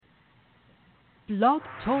Blog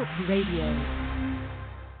Talk Radio.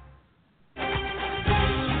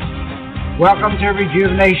 Welcome to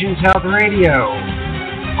Rejuvenations Health Radio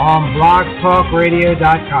on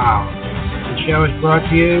blogtalkradio.com. The show is brought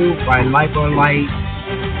to you by Lipolite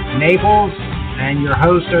Naples and your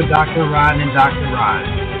hosts are Dr. Ron and Dr.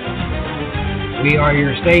 Ron. We are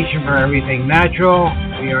your station for everything natural.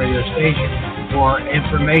 We are your station for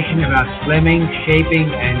information about slimming, shaping,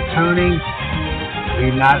 and toning. We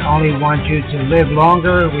not only want you to live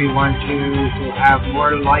longer, we want you to have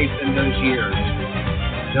more life in those years.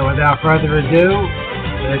 So without further ado,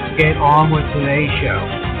 let's get on with today's show.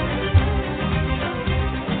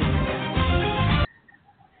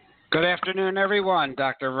 Good afternoon, everyone.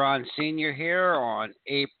 Dr. Ron Sr. here on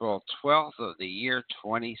April 12th of the year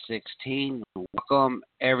 2016. Welcome,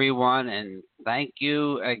 everyone, and thank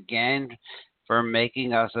you again for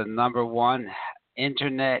making us a number one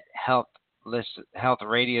internet health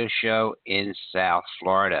radio show in South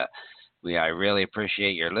Florida. I really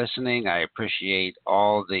appreciate your listening. I appreciate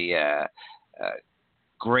all the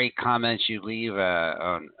great comments you leave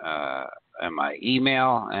on my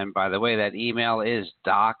email. And by the way, that email is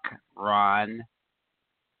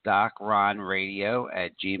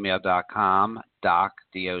docronradio@gmail.com,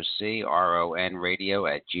 DocRon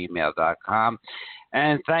radio@gmail.com.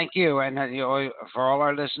 And thank you. And for all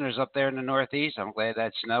our listeners up there in the Northeast, I'm glad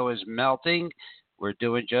that snow is melting. We're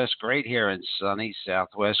doing just great here in sunny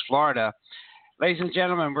Southwest Florida. Ladies and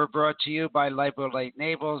gentlemen, we're brought to you by Lipolite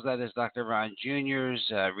Naples. That is Dr. Ron Jr.'s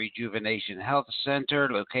Rejuvenation Health Center,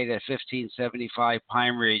 located at 1575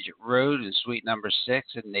 Pine Ridge Road in suite number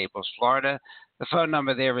 6 in Naples, Florida. The phone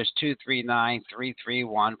number there is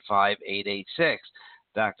 239-331-5886.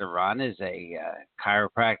 Dr. Ron is a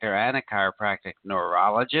chiropractor and a chiropractic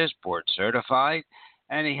neurologist, board certified,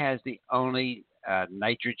 and he has the only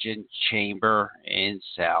nitrogen chamber in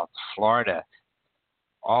South Florida.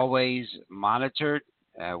 Always monitored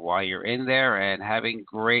while you're in there and having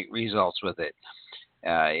great results with it.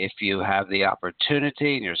 If you have the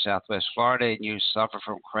opportunity in your Southwest Florida and you suffer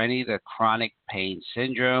from any of the chronic pain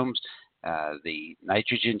syndromes, the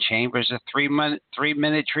nitrogen chamber is a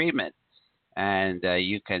 3-minute treatment. And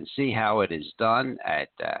you can see how it is done at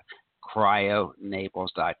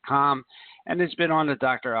cryonaples.com. And it's been on the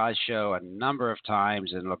Dr. Oz show a number of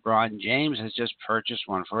times, and LeBron James has just purchased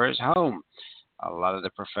one for his home. A lot of the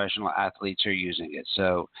professional athletes are using it.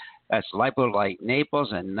 So that's Lipolite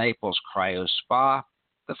Naples and Naples Cryo Spa.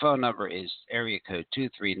 The phone number is area code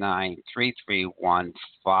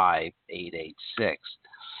 239-331-5886.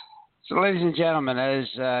 So, ladies and gentlemen,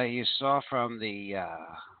 as you saw from the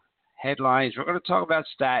headlines, we're going to talk about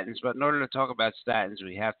statins, but in order to talk about statins,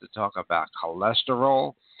 we have to talk about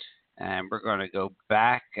cholesterol. And we're going to go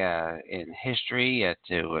back in history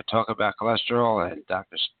to talk about cholesterol. And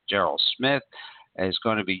Dr. Gerald Smith is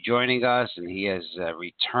going to be joining us, and he has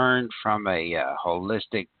returned from a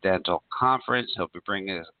holistic dental conference. He'll be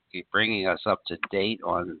bringing us up to date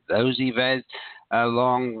on those events,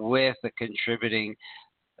 along with contributing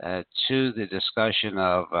to the discussion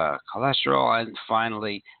of cholesterol, and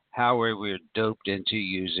finally, how we were doped into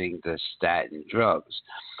using the statin drugs.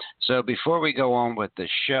 So before we go on with the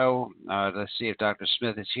show, let's see if Dr.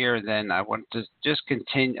 Smith is here, and then I want to just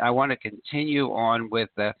continue. I want to continue on with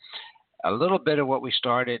a little bit of what we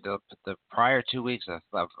started the prior 2 weeks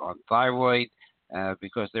on thyroid,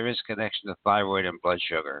 because there is a connection to thyroid and blood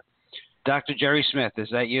sugar. Dr. Jerry Smith, is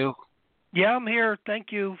that you? Yeah, I'm here.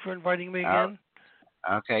 Thank you for inviting me again.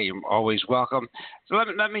 Okay, you're always welcome. So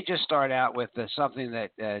let me just start out with something that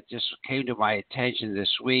just came to my attention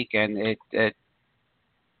this week, and it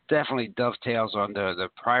definitely dovetails on the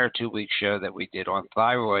prior 2 week show that we did on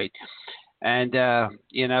thyroid. And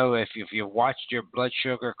if you watched your blood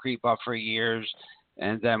sugar creep up for years,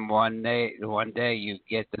 and then one day you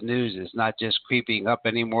get the news it's not just creeping up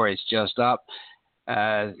anymore, it's just up.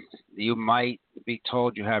 You might be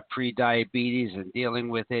told you have pre-diabetes, and dealing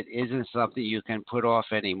with it isn't something you can put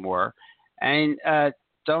off anymore. And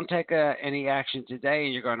don't take any action today,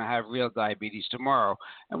 and you're going to have real diabetes tomorrow.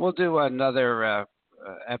 And we'll do another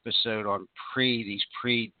episode on these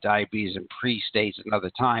pre-diabetes and pre-states another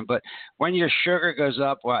time. But when your sugar goes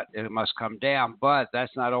up, it must come down. But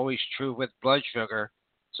that's not always true with blood sugar.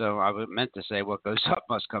 So I meant to say what goes up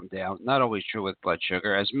must come down. Not always true with blood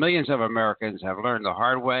sugar. As millions of Americans have learned the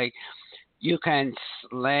hard way, you can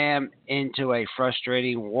slam into a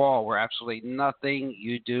frustrating wall where absolutely nothing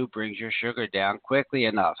you do brings your sugar down quickly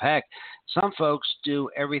enough. Heck, some folks do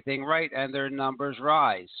everything right and their numbers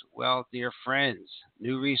rise. Well, dear friends,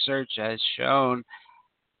 new research has shown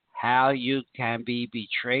how you can be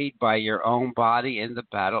betrayed by your own body in the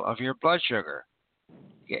battle of your blood sugar.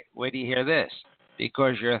 Wait till you hear this.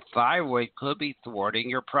 because your thyroid could be thwarting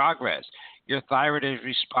your progress. Your thyroid is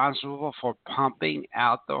responsible for pumping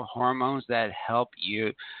out the hormones that help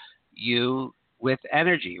you with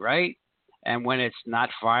energy, right? And when it's not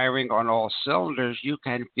firing on all cylinders, you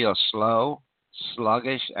can feel slow,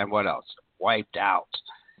 sluggish, and what else? Wiped out.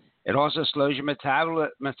 It also slows your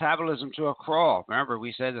metabolism to a crawl. Remember,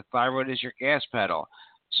 we said the thyroid is your gas pedal.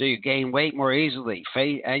 So you gain weight more easily.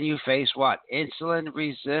 And you face what? Insulin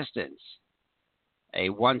resistance. A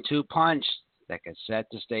 1-2 punch that can set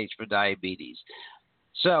the stage for diabetes.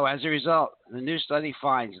 So as a result, the new study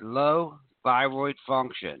finds low thyroid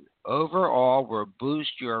function overall will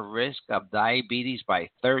boost your risk of diabetes by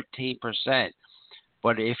 13%.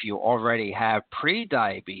 But if you already have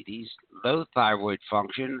pre-diabetes, low thyroid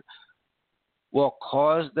function will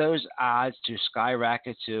cause those odds to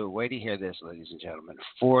skyrocket to, wait to hear this, ladies and gentlemen,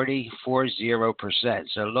 40%.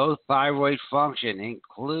 So low thyroid function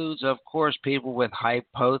includes, of course, people with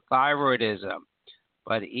hypothyroidism.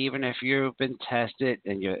 But even if you've been tested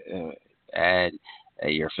and your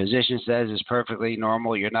physician says it's perfectly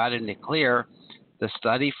normal, you're not in the clear, the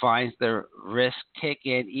study finds the risk kick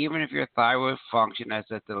in even if your thyroid function is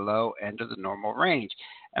at the low end of the normal range.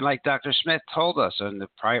 And like Dr. Smith told us in the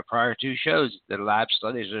prior two shows, the lab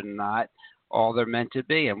studies are not all they're meant to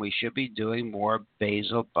be, and we should be doing more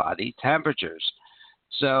basal body temperatures.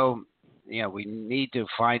 So, we need to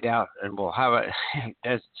find out, and we'll have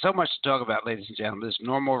there's so much to talk about, ladies and gentlemen, this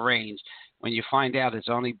normal range. When you find out it's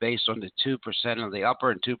only based on the 2% of the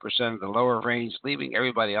upper and 2% of the lower range, leaving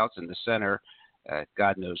everybody else in the center,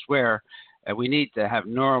 God knows where. We need to have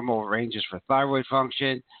normal ranges for thyroid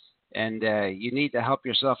function. And you need to help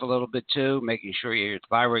yourself a little bit too, making sure your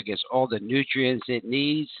thyroid gets all the nutrients it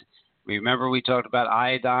needs. Remember we talked about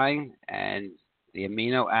iodine and the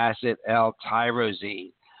amino acid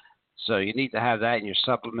L-tyrosine. So you need to have that in your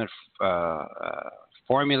supplement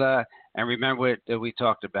formula. And remember what we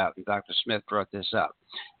talked about, and Dr. Smith brought this up.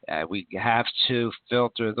 We have to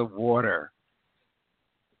filter the water,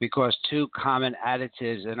 because two common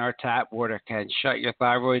additives in our tap water can shut your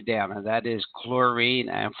thyroid down, and that is chlorine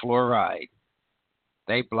and fluoride.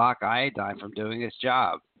 They block iodine from doing its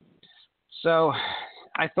job. So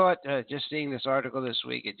I thought just seeing this article this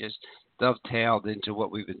week, it just dovetailed into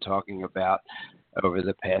what we've been talking about over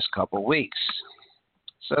the past couple of weeks.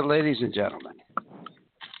 So, ladies and gentlemen,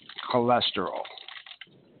 cholesterol.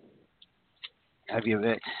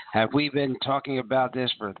 Have we been talking about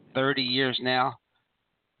this for 30 years now?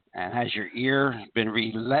 And has your ear been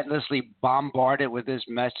relentlessly bombarded with this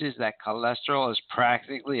message that cholesterol is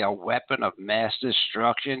practically a weapon of mass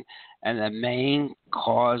destruction and the main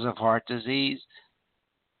cause of heart disease?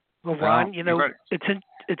 Well, Ron,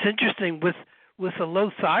 it's interesting. With a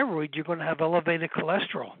low thyroid, you're going to have elevated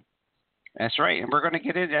cholesterol. That's right, and we're going to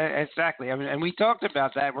get into exactly. I mean, and we talked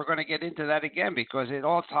about that. We're going to get into that again because it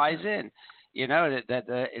all ties in. That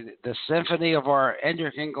the symphony of our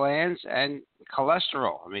endocrine glands and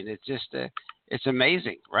cholesterol. I mean, it's just it's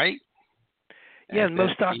amazing, right? Yeah, and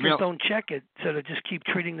most doctors don't check it, so they just keep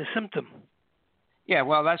treating the symptom. Yeah,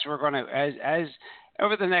 well, that's what we're going to as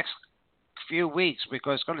over the next few weeks,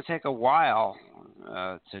 because it's going to take a while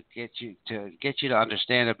to get you to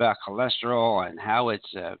understand about cholesterol and how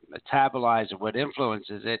it's metabolized and what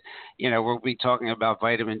influences it. We'll be talking about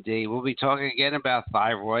vitamin D. We'll be talking again about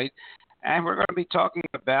thyroid. And we're going to be talking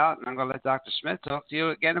about, and I'm going to let Dr. Smith talk to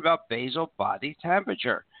you again about basal body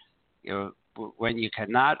temperature, when you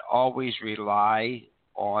cannot always rely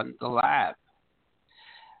on the lab.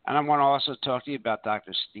 And I want to also talk to you about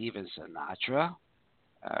Dr. Steven Sinatra,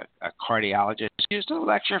 a cardiologist. He used to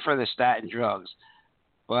lecture for the statin drugs,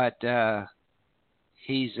 but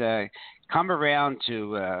he's come around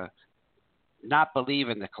to not believe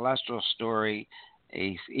in the cholesterol story.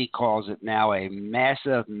 He calls it now a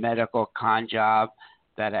massive medical con job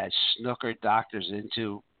that has snookered doctors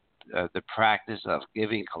into the practice of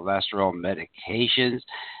giving cholesterol medications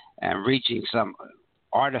and reaching some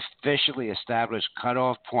artificially established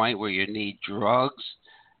cutoff point where you need drugs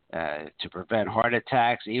to prevent heart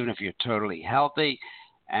attacks, even if you're totally healthy.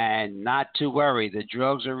 And not to worry, the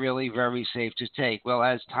drugs are really very safe to take. Well,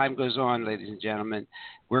 as time goes on, ladies and gentlemen,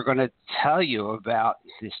 we're going to tell you about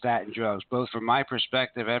the statin drugs, both from my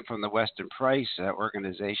perspective and from the Weston Price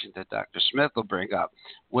organization that Dr. Smith will bring up,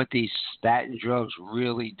 what these statin drugs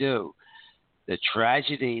really do. The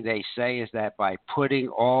tragedy, they say, is that by putting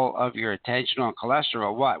all of your attention on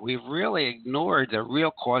cholesterol, we've really ignored the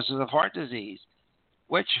real causes of heart disease,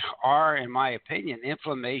 which are, in my opinion,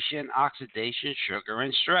 inflammation, oxidation, sugar,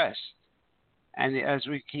 and stress. And as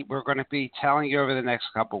we're going to be telling you over the next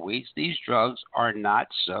couple of weeks, these drugs are not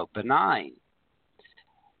so benign.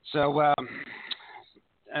 So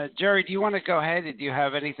Jerry, do you want to go ahead? Do you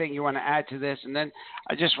have anything you want to add to this? And then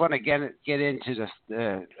I just want to get into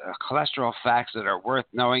the cholesterol facts that are worth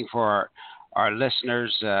knowing for our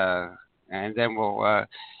listeners, and then we'll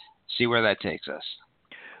see where that takes us.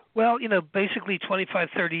 Well, basically 25,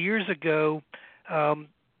 30 years ago,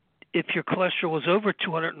 if your cholesterol was over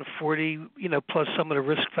 240, plus some of the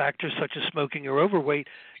risk factors such as smoking or overweight,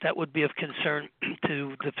 that would be of concern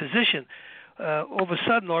to the physician. All of a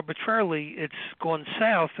sudden, arbitrarily, it's gone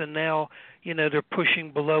south, and now, they're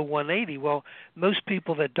pushing below 180. Well, most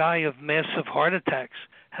people that die of massive heart attacks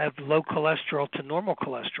have low cholesterol to normal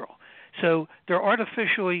cholesterol. So they're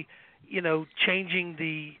artificially, changing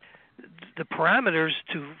the parameters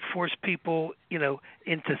to force people,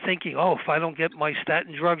 into thinking, oh, if I don't get my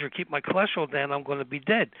statin drugs or keep my cholesterol down, I'm going to be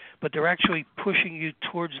dead. But they're actually pushing you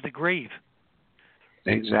towards the grave.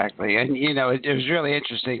 Exactly. And, it was really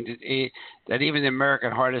interesting that even the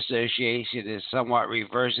American Heart Association is somewhat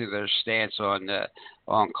reversing their stance on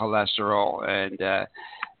cholesterol. And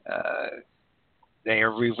they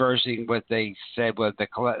are reversing what they said,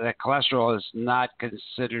 that cholesterol is not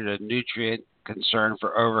considered a nutrient concern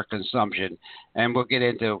for overconsumption. And we'll get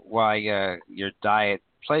into why your diet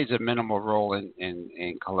plays a minimal role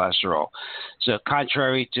in cholesterol. So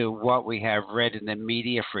contrary to what we have read in the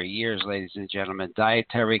media for years, ladies and gentlemen,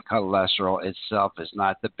 dietary cholesterol itself is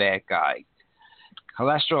not the bad guy.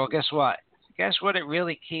 Cholesterol, guess what? Guess what it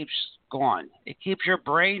really keeps going? It keeps your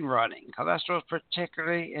brain running. Cholesterol is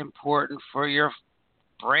particularly important for your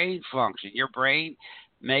brain function. Your brain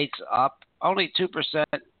makes up only 2%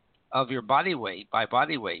 of your body weight,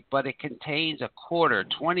 but it contains 25%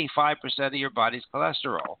 of your body's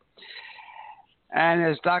cholesterol. And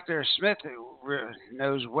as Dr. Smith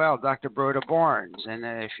knows well, Dr. Broda Barnes, and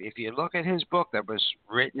if you look at his book that was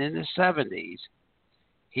written in the 70s,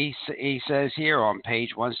 he says here on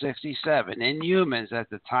page 167, in humans at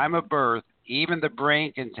the time of birth, even the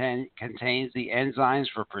brain contains the enzymes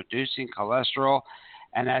for producing cholesterol,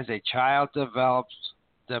 and as a child develops,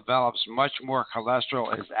 much more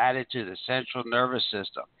cholesterol is added to the central nervous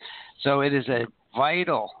system. So it is a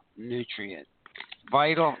vital nutrient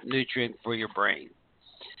for your brain.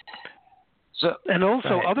 So, and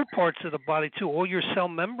also other parts of the body too. All your cell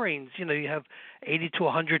membranes, you have 80 to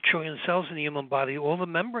 100 trillion cells in the human body. All the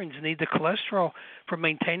membranes need the cholesterol for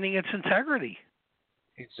maintaining its integrity.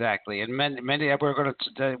 Exactly, and many we're going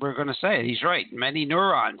to say it. He's right. Many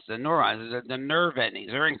neurons, the nerve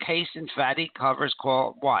endings, are encased in fatty covers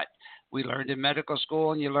called what? We learned in medical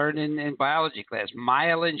school, and you learned in biology class,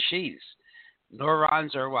 myelin sheaths.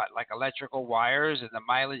 Neurons are what? Like electrical wires, and the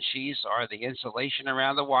myelin sheaths are the insulation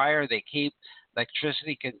around the wire. They keep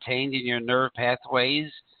electricity contained in your nerve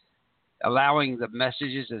pathways, allowing the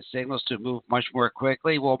messages and signals to move much more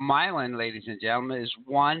quickly. Well, myelin, ladies and gentlemen, is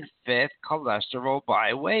 1/5 cholesterol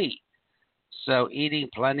by weight. So eating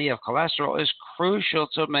plenty of cholesterol is crucial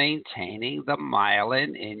to maintaining the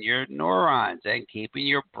myelin in your neurons and keeping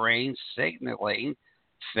your brain signaling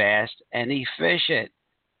fast and efficient.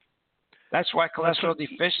 That's why cholesterol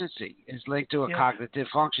deficiency is linked to a cognitive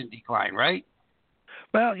function decline, right?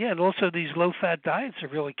 Well, yeah, and also these low-fat diets are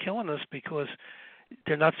really killing us because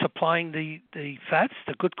they're not supplying the fats,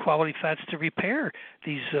 the good quality fats to repair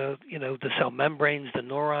these, the cell membranes, the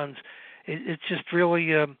neurons. It's just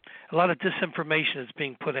really a lot of disinformation that's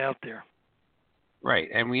being put out there. Right,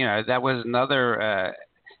 and that was another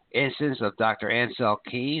instance of Dr. Ansel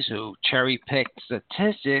Keys, who cherry-picked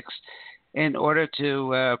statistics in order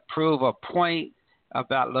to prove a point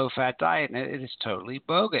about low-fat diet, and it is totally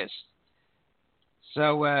bogus.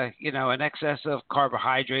 So, an excess of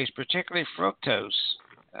carbohydrates, particularly fructose,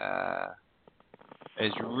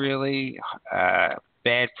 is really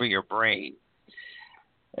bad for your brain.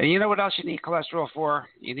 And you know what else you need cholesterol for?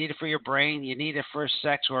 You need it for your brain. You need it for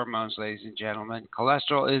sex hormones, ladies and gentlemen.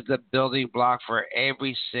 Cholesterol is the building block for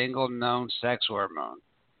every single known sex hormone.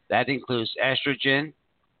 That includes estrogen,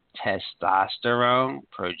 testosterone,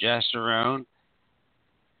 progesterone.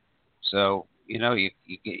 So,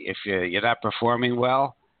 if you're not performing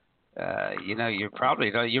well, you're probably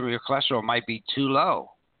your cholesterol might be too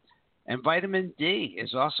low. And vitamin D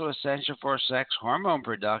is also essential for sex hormone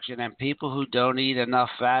production, and people who don't eat enough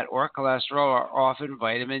fat or cholesterol are often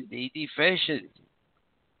vitamin D deficient.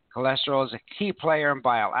 Cholesterol is a key player in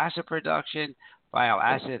bile acid production. Bile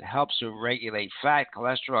acid helps to regulate fat,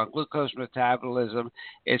 cholesterol, and glucose metabolism.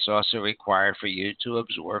 It's also required for you to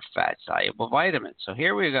absorb fat-soluble vitamins. So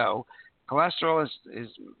here we go. Cholesterol is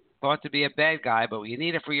thought to be a bad guy, but you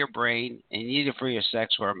need it for your brain and you need it for your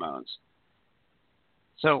sex hormones.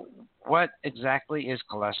 So what exactly is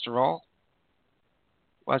cholesterol?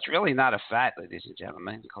 Well, it's really not a fat, ladies and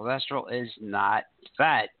gentlemen. Cholesterol is not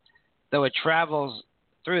fat. Though it travels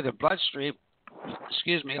through the bloodstream,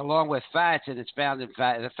 along with fats, and it's found in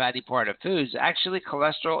the fatty part of foods, actually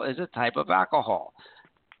cholesterol is a type of alcohol.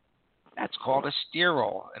 That's called a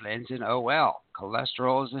sterol. It ends in OL.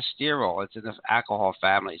 Cholesterol is a sterol. It's in the alcohol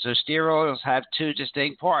family. So sterols have two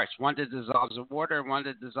distinct parts, one that dissolves in water and one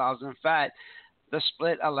that dissolves in fat. The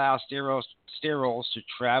split allows sterols to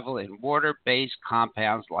travel in water-based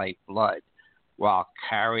compounds like blood while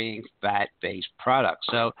carrying fat-based products.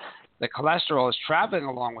 So the cholesterol is traveling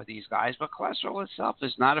along with these guys, but cholesterol itself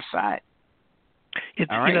is not a fat.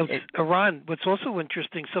 Ron, what's also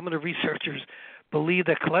interesting, some of the researchers believe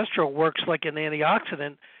that cholesterol works like an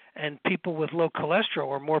antioxidant, and people with low cholesterol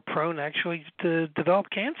are more prone actually to develop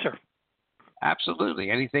cancer.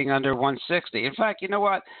 Absolutely. Anything under 160. In fact, you know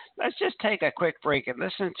what? Let's just take a quick break and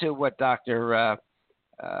listen to what Dr.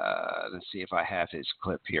 Let's see if I have his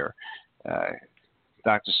clip here.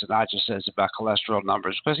 Dr. Sinatra says about cholesterol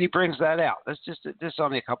numbers, because he brings that out. This is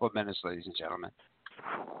only a couple of minutes, ladies and gentlemen.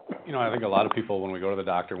 I think a lot of people, when we go to the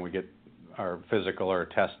doctor and we get our physical or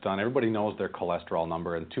test done, everybody knows their cholesterol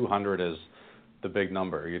number, and 200 is the big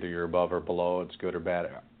number. Either you're above or below, it's good or bad.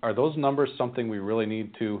 Are those numbers something we really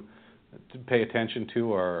need to pay attention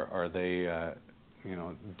to, or are they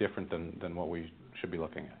different than what we should be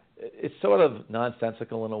looking at? It's sort of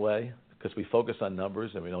nonsensical in a way, because we focus on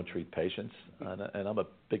numbers and we don't treat patients. And I'm a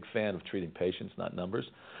big fan of treating patients, not numbers.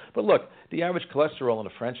 But look, the average cholesterol in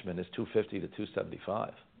a Frenchman is 250 to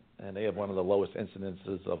 275, and they have one of the lowest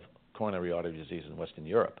incidences of coronary artery disease in Western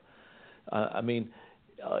Europe.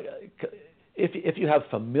 If you have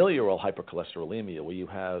familial hypercholesterolemia, where you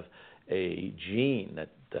have a gene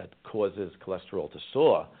that causes cholesterol to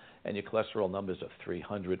soar, and your cholesterol numbers are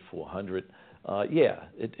 300, 400,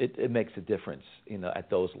 it makes a difference, at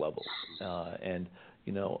those levels.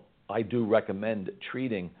 I do recommend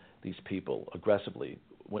treating these people aggressively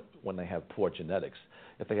when they have poor genetics.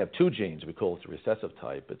 If they have two genes, we call it the recessive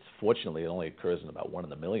type. Fortunately, it only occurs in about 1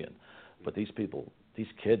 in a million. But these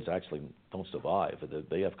kids actually don't survive.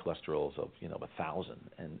 They have cholesterols of 1,000,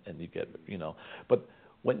 and you get But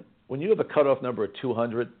when you have a cutoff number of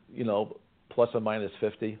 200, plus or minus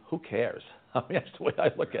 50, who cares? That's the way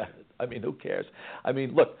I look at it. Who cares?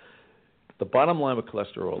 Look, the bottom line with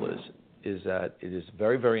cholesterol is that it is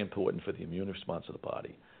very, very important for the immune response of the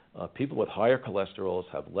body. People with higher cholesterols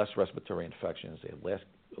have less respiratory infections. They have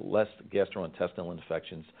less gastrointestinal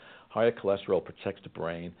infections. Higher cholesterol protects the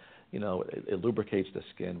brain. It lubricates the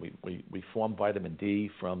skin. We form vitamin D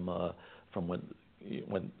from when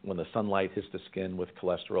the sunlight hits the skin with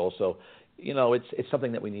cholesterol. So, it's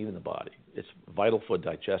something that we need in the body. It's vital for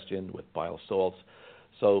digestion with bile salts.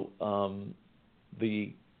 So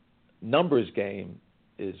the numbers game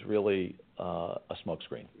is really a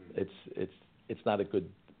smokescreen. It's not a good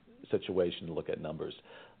situation to look at numbers.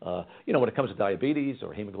 When it comes to diabetes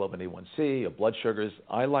or hemoglobin A1C or blood sugars,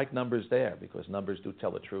 I like numbers there, because numbers do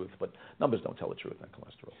tell the truth, but numbers don't tell the truth on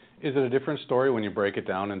cholesterol. Is it a different story when you break it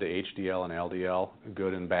down into HDL and LDL,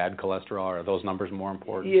 good and bad cholesterol? Are those numbers more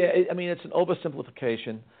important? Yeah, it's an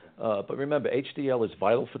oversimplification, but remember, HDL is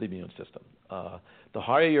vital for the immune system. The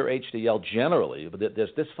higher your HDL generally, but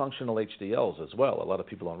there's dysfunctional HDLs as well. A lot of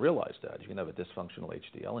people don't realize that. You can have a dysfunctional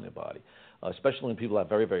HDL in your body, especially when people have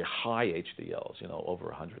very, very high HDLs, over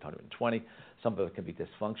 100, 120. Some of it can be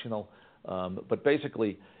dysfunctional. But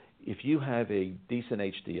basically, if you have a decent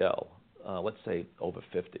HDL, let's say over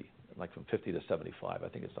 50, like from 50 to 75, I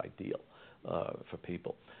think it's ideal for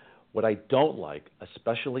people. What I don't like,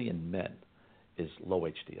 especially in men, is low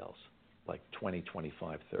HDLs, like 20,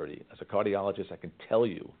 25, 30. As a cardiologist, I can tell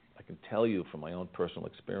you from my own personal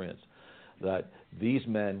experience that these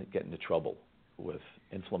men get into trouble with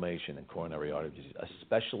inflammation and coronary artery disease,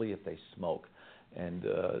 especially if they smoke. And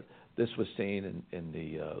this was seen in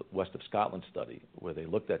the West of Scotland study, where they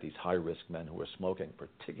looked at these high-risk men who were smoking,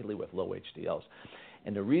 particularly with low HDLs.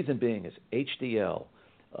 And the reason being is HDL,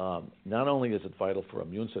 not only is it vital for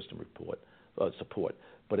immune system support,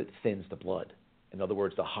 but it thins the blood. In other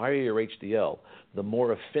words, the higher your HDL, the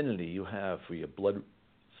more affinity you have for your blood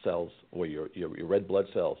cells or your red blood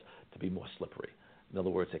cells to be more slippery. In other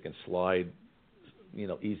words, they can slide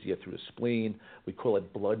easier through the spleen. We call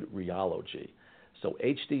it blood rheology. So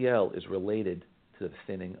HDL is related to the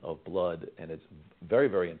thinning of blood, and it's very,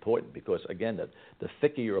 very important because, again, the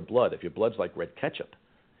thicker your blood, if your blood's like red ketchup,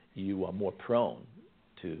 you are more prone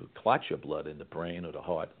to clot your blood in the brain or the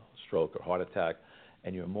heart, stroke or heart attack,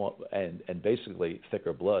 and you're more and basically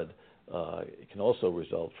thicker blood it can also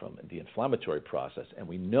result from the inflammatory process, and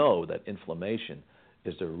we know that inflammation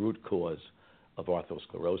is the root cause of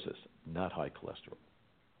atherosclerosis, not high cholesterol.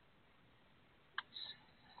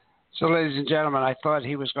 So, ladies and gentlemen, I thought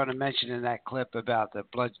he was going to mention in that clip about the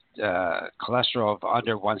blood cholesterol of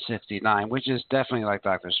under 169, which is definitely, like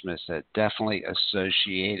Dr. Smith said, definitely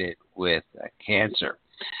associated with cancer.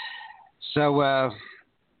 So,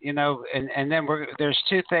 and then there's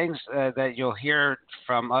two things that you'll hear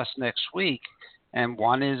from us next week, and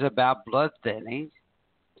one is about blood thinning,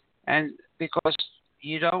 and because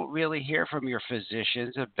you don't really hear from your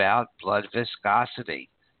physicians about blood viscosity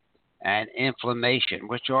and inflammation,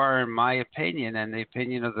 which are, in my opinion, and the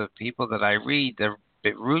opinion of the people that I read, the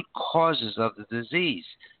root causes of the disease,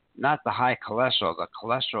 not the high cholesterol. The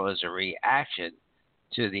cholesterol is a reaction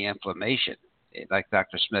to the inflammation. Like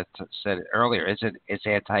Dr. Smith said earlier, it's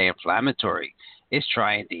anti-inflammatory. It's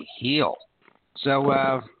trying to heal.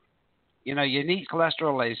 So, you need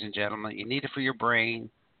cholesterol, ladies and gentlemen. You need it for your brain.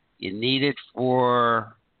 You need it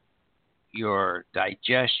for your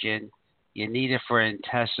digestion. You need it for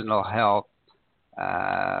intestinal health,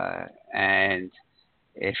 and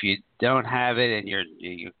if you don't have it, and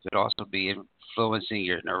you could also be influencing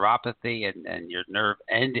your neuropathy and your nerve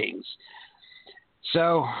endings.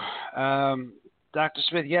 So, Dr.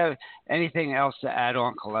 Smith, you have anything else to add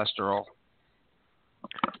on cholesterol?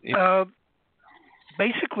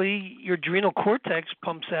 Basically, your adrenal cortex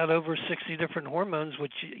pumps out over 60 different hormones,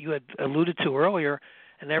 which you had alluded to earlier,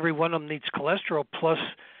 and every one of them needs cholesterol, plus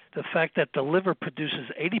the fact that the liver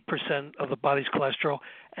produces 80% of the body's cholesterol,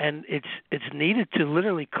 and it's needed to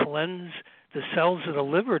literally cleanse the cells of the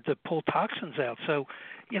liver to pull toxins out. So,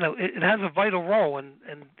 it has a vital role, and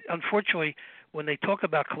unfortunately, when they talk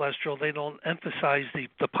about cholesterol, they don't emphasize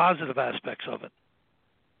the positive aspects of it.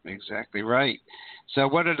 Exactly right. So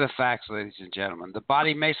what are the facts, ladies and gentlemen? The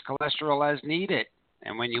body makes cholesterol as needed,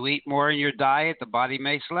 and when you eat more in your diet, the body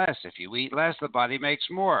makes less. If you eat less, the body makes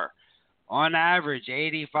more. On average,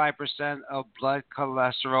 85% of blood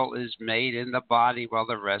cholesterol is made in the body, while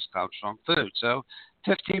the rest comes from food. So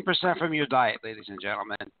 15% from your diet, ladies and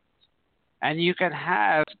gentlemen. And you can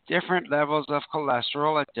have different levels of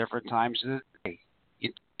cholesterol at different times of the day.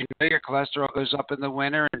 You know your cholesterol goes up in the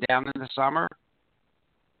winter and down in the summer?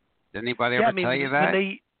 Did anybody ever tell you that?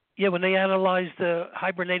 When they analyzed the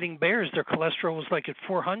hibernating bears, their cholesterol was like at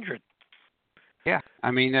 400. Yeah,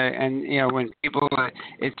 I mean, when people,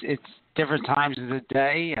 it's different times of the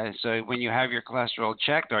day. So when you have your cholesterol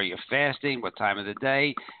checked, are you fasting? What time of the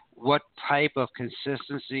day? What type of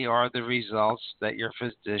consistency are the results that your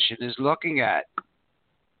physician is looking at?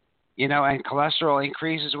 And cholesterol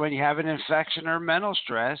increases when you have an infection or mental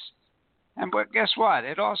stress. But guess what?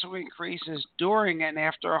 It also increases during and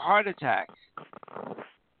after a heart attack.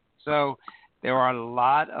 So there are a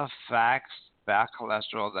lot of facts about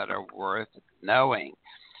cholesterol that are worth knowing.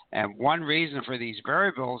 And one reason for these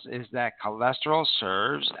variables is that cholesterol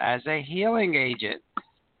serves as a healing agent.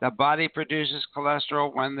 The body produces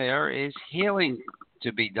cholesterol when there is healing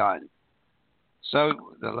to be done.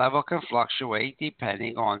 So the level can fluctuate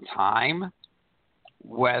depending on time,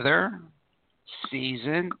 weather,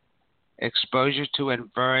 season, exposure to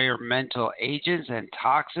environmental agents and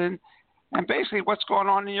toxin, and basically what's going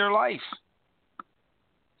on in your life.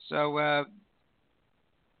 So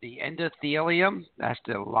the endothelium, that's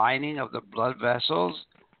the lining of the blood vessels,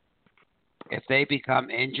 if they become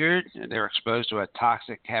injured and they're exposed to a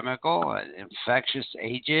toxic chemical, an infectious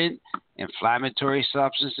agent, inflammatory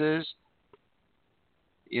substances,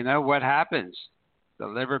 what happens? The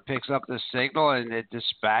liver picks up the signal and it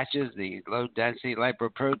dispatches the low-density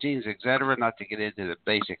lipoproteins, etc., not to get into the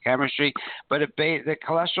basic chemistry, but the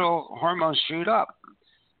cholesterol hormones shoot up.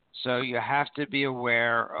 So you have to be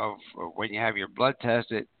aware of when you have your blood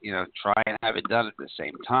tested, try and have it done at the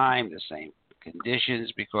same time, the same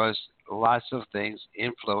conditions, because lots of things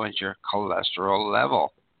influence your cholesterol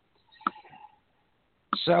level.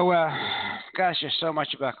 So, gosh, there's so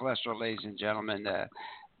much about cholesterol, ladies and gentlemen.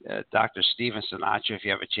 Dr. Steven Sinatra, if you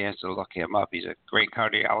have a chance to look him up, he's a great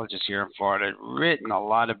cardiologist here in Florida, written a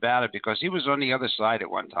lot about it because he was on the other side at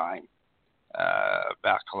one time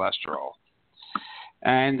about cholesterol.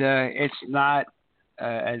 And it's not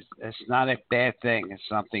a bad thing. It's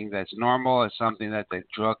something that's normal. It's something that the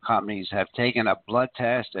drug companies have taken a blood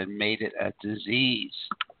test and made it a disease,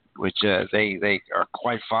 which they are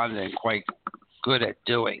quite fond and quite good at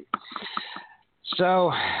doing.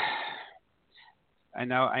 So I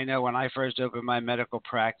know when I first opened my medical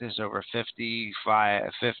practice over 50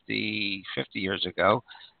 years ago,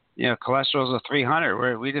 cholesterol was a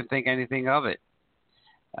 300. We didn't think anything of it.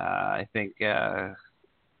 I think,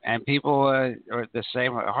 and people are the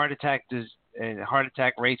same. Heart attack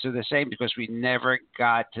rates are the same because we never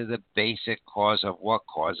got to the basic cause of what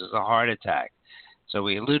causes a heart attack. So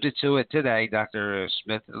we alluded to it today. Dr.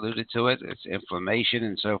 Smith alluded to it. It's inflammation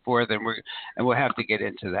and so forth, and we'll have to get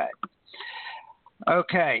into that.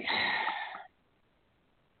 Okay.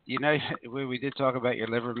 You know, we did talk about your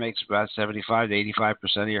liver makes about 75 to 85%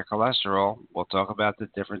 of your cholesterol. We'll talk about the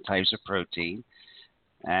different types of protein.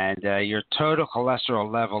 And your total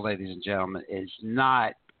cholesterol level, ladies and gentlemen, is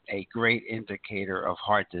not a great indicator of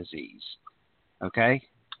heart disease. Okay?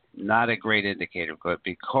 Not a great indicator, but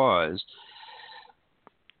because,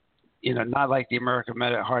 you know, not like the American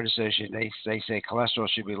Heart Association, they say cholesterol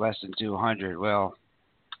should be less than 200. Well,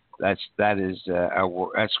 that's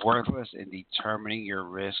worthless in determining your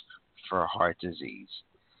risk for heart disease.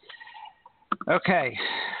 Okay,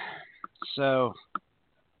 so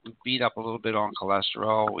we beat up a little bit on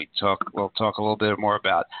cholesterol. We'll talk a little bit more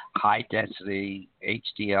about high density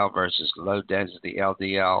HDL versus low density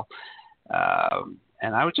LDL.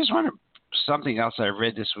 And I would just want something else I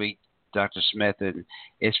read this week, Dr. Smith, and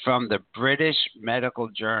it's from the British Medical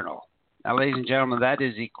Journal. Now, ladies and gentlemen, that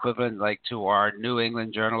is equivalent to our New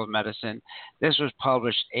England Journal of Medicine. This was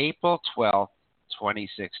published April 12,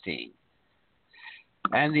 2016.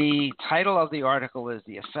 And the title of the article is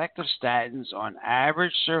The Effect of Statins on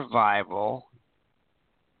Average Survival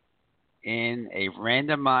in a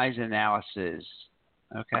Randomized Analysis.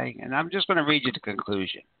 Okay, and I'm just going to read you the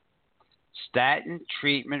conclusion. Statin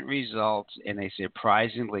treatment results in a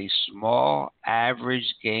surprisingly small average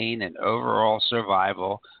gain in overall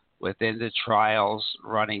survival within the trial's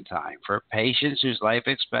running time for patients whose life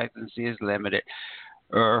expectancy is limited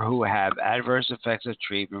or who have adverse effects of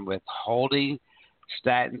treatment. Withholding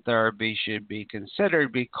statin therapy should be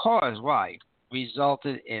considered because, why?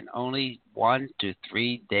 Resulted in only 1 to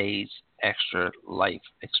 3 days extra life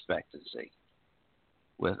expectancy,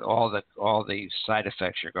 with all the side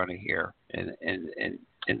effects you're going to hear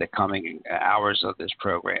in the coming hours of this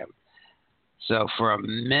program. So for a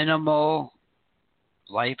minimal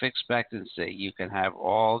life expectancy, you can have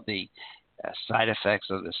all the side effects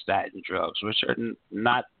of the statin drugs, which are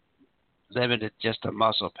not limited just to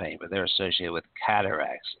muscle pain, but they're associated with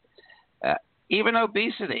cataracts, even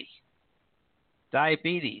obesity,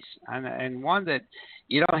 diabetes, and one that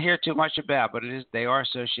you don't hear too much about, but they are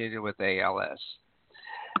associated with ALS.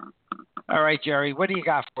 All right, Jerry, what do you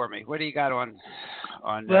got for me? What do you got on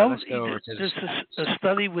well, let's go over to there's a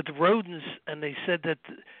study with rodents, and they said that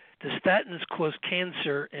the statins cause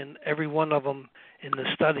cancer in every one of them in the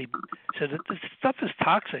study. So that this stuff is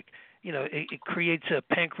toxic. You know, it creates a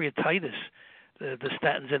pancreatitis, the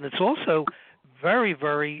statins, and it's also very,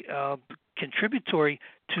 very contributory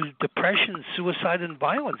to depression, suicide, and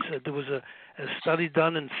violence. There was a study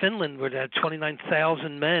done in Finland where they had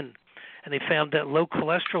 29,000 men, and they found that low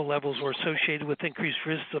cholesterol levels were associated with increased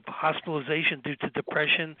risks of hospitalization due to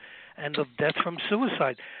depression and of death from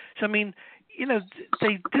suicide. So, I mean, you know,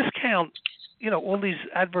 they discount, you know, all these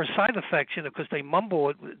adverse side effects, you know, because they mumble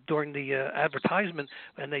it during the advertisement,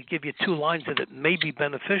 and they give you 2 lines that it may be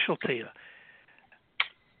beneficial to you.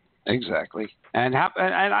 Exactly. And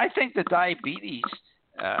I think the diabetes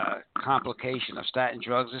complication of statin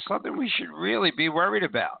drugs is something we should really be worried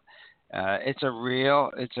about. It's a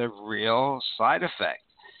real side effect.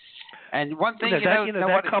 And one thing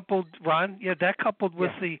that coupled, Ron, that coupled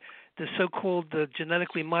with the so-called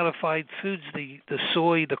genetically modified foods, the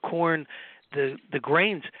soy, the corn, the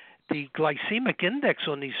grains, the glycemic index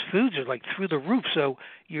on these foods are like through the roof. So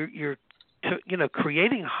you're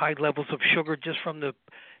creating high levels of sugar just from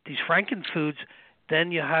these frankenfoods.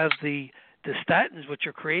 Then you have the statins, which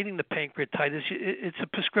are creating the pancreatitis. It's a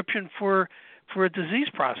prescription for a disease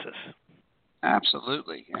process.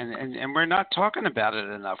 Absolutely, and we're not talking about it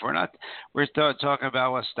enough. We're talking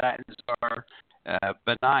about what statins are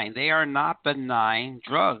benign. They are not benign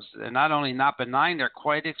drugs. They're not only not benign, they're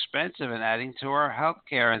quite expensive and adding to our health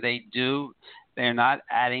care. And they're not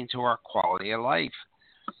adding to our quality of life.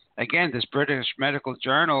 Again, this British Medical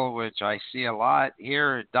Journal, which I see a lot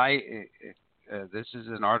here, this is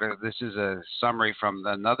an article. This is a summary from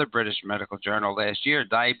another British Medical Journal last year.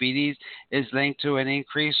 Diabetes is linked to an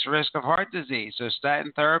increased risk of heart disease. So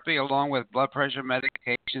statin therapy, along with blood pressure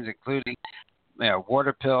medications, including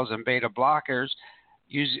water pills and beta blockers,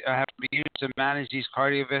 have to be used to manage these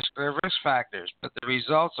cardiovascular risk factors. But the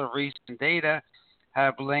results of recent data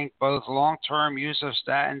have linked both long-term use of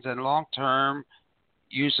statins and long-term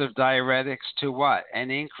use of diuretics to what? An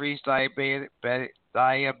increased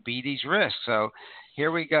diabetes risk. So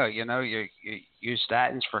here we go. You use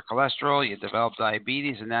statins for cholesterol, you develop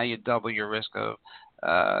diabetes, and now you double your risk of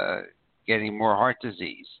getting more heart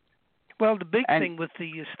disease. Well, the big thing with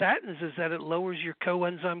the statins is that it lowers your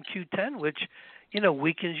coenzyme Q10, which,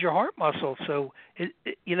 weakens your heart muscle. So,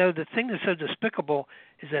 the thing that's so despicable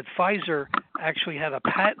is that Pfizer actually had a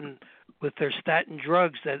patent with their statin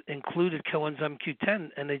drugs that included coenzyme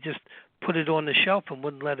Q10, and they just put it on the shelf and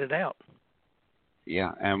wouldn't let it out.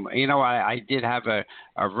 Yeah, and I did have a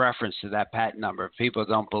reference to that patent number. If people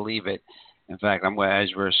don't believe it, in fact, as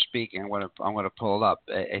we're speaking, I'm going to pull it up.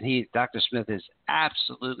 And Dr. Smith is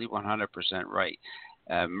absolutely 100% right.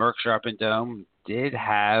 Merck Sharp and Dohme did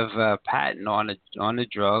have a patent on the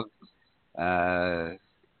drug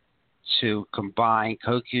to combine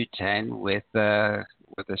CoQ10 with a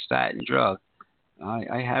statin drug.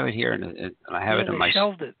 I have it here, and I have it in my. They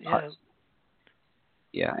shelved it. Yeah.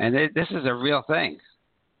 Yeah, and this is a real thing.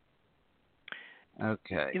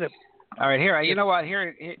 Okay. All right, here. You know what?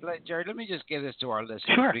 Here, Jared. Let me just give this to our listeners,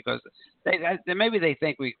 sure. Because maybe they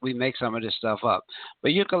think we make some of this stuff up,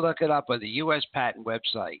 but you can look it up on the U.S. Patent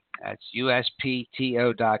website. That's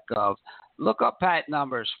uspto.gov. Look up patent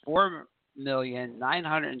numbers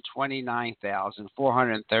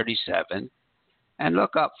 4,929,437, and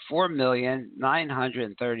look up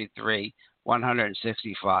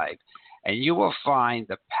 4,933,165, and you will find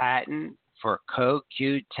the patent for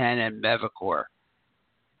CoQ10 and Mevacor.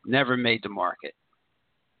 Never made the market.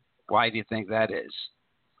 Why do you think that is?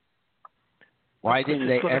 Why didn't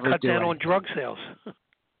they ever cut do down anything? on drug sales?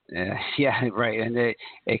 Yeah, right. And they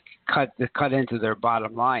cut into their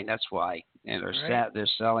bottom line. That's why. And they're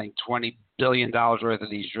selling $20 billion worth of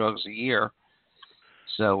these drugs a year.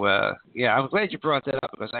 So I'm glad you brought that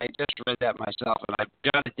up, because I just read that myself, and I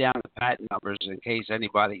jotted down the patent numbers in case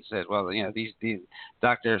anybody says, well, these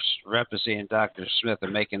Dr. Repasy and Dr. Smith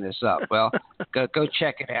are making this up. Well, go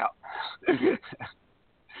check it out.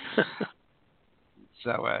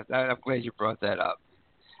 So I'm glad you brought that up.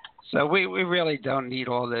 So we really don't need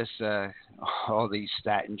all this, all these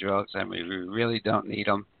statin drugs. I mean, we really don't need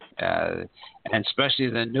them, and especially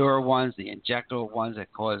the newer ones, the injectable ones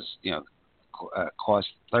that cost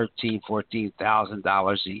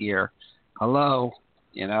 $13,000-$14,000 a year. Hello,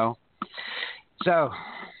 So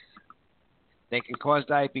they can cause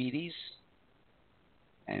diabetes.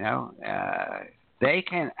 They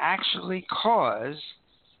can actually cause.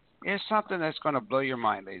 Here's something that's going to blow your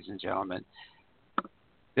mind, ladies and gentlemen.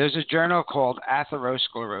 There's a journal called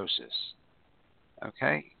Atherosclerosis.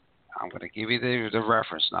 Okay, I'm going to give you the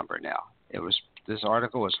reference number now. This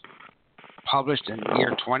article was published in the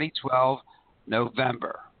year 2012.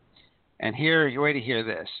 November. And here, you wait to hear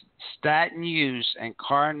this. Statin use and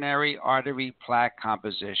coronary artery plaque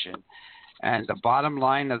composition. And the bottom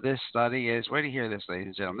line of this study is, wait to hear this, ladies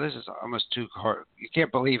and gentlemen. This is almost too hard. You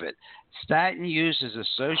can't believe it. Statin use is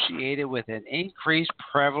associated with an increased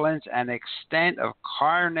prevalence and extent of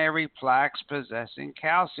coronary plaques possessing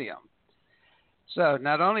calcium. So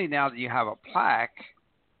not only now that you have a plaque,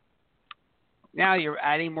 now you're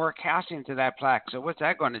adding more calcium to that plaque. So what's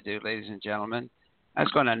that going to do, ladies and gentlemen? That's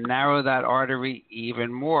going to narrow that artery even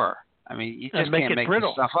more. I mean, you just can't make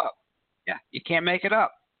this stuff up. Yeah, you can't make it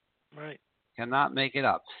up. Right. Cannot make it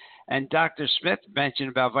up. And Dr. Smith mentioned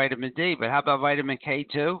about vitamin D, but how about vitamin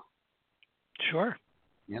K2? Sure.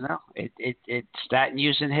 Statin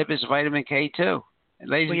use inhibits vitamin K2. And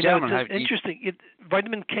ladies and gentlemen, it's interesting.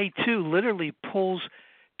 Vitamin K2 literally pulls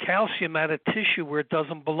calcium out of tissue where it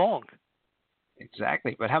doesn't belong.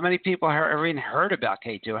 Exactly. But how many people have even heard about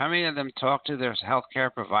K2? How many of them talk to their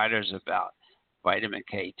healthcare providers about vitamin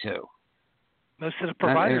K2? Most of the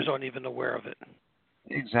providers aren't even aware of it.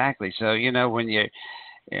 Exactly. So, when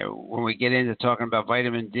when we get into talking about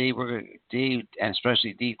vitamin D, and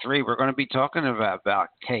especially D3, we're going to be talking about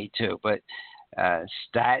K2. But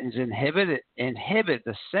statins inhibit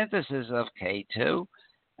the synthesis of K2,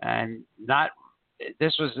 and not.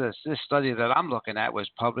 This study that I'm looking at was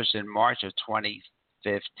published in March of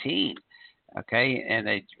 2015, okay, in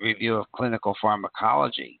a review of clinical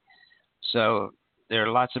pharmacology. So there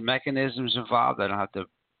are lots of mechanisms involved. I don't have to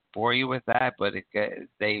bore you with that, but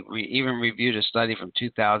they even reviewed a study from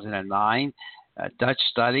 2009, a Dutch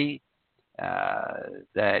study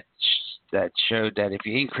that showed that if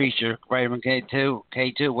you increase your vitamin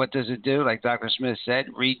K2, what does it do? Like Dr. Smith said,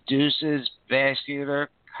 reduces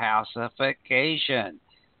vascular calcification.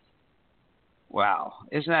 Wow.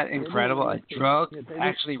 Isn't that incredible? A drug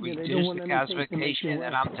actually reduces the calcification,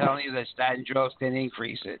 and I'm telling you that statin drugs can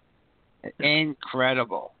increase it.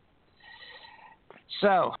 Incredible.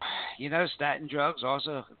 So, statin drugs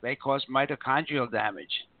also, they cause mitochondrial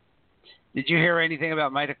damage. Did you hear anything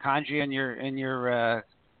about mitochondria in your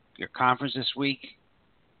conference this week?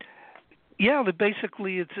 Yeah, but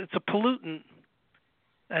basically it's a pollutant.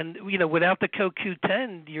 And, without the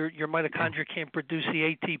CoQ10, your mitochondria can't produce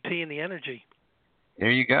the ATP and the energy. There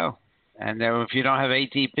you go. And then if you don't have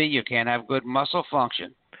ATP, you can't have good muscle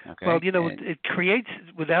function. Okay. Well, it creates,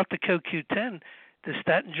 without the CoQ10, the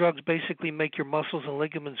statin drugs basically make your muscles and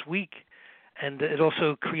ligaments weak. And it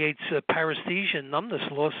also creates paresthesia, numbness,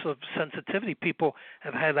 loss of sensitivity. People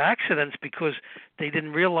have had accidents because they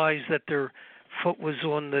didn't realize that their foot was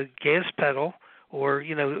on the gas pedal or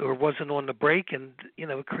wasn't on the brake, and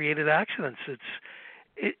it created accidents.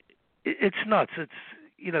 It's nuts.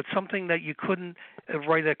 It's something that you couldn't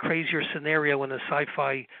write a crazier scenario in a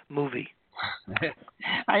sci-fi movie.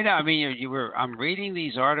 I know. I mean, I'm reading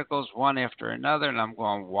these articles one after another, and I'm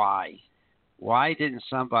going, why? Why didn't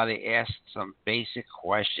somebody ask some basic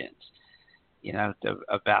questions,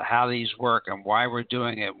 about how these work and why we're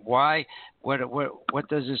doing it? Why? What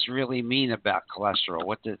does this really mean about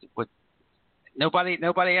cholesterol? Nobody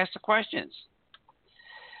asked the questions.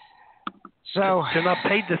 So they're not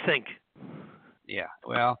paid to think. Yeah,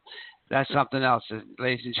 well, that's something else.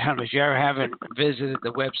 Ladies and gentlemen, if you ever haven't visited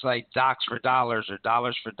the website Docs for Dollars or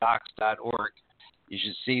dollarsfordocs.org, you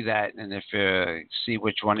should see that. And if you see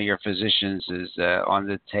which one of your physicians is on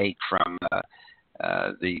the take from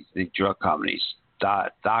the drug companies,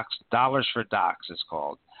 Dollars for Docs is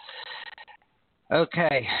called.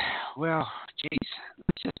 Okay, well, geez,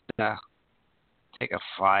 let's just take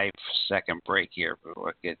a 5-second break here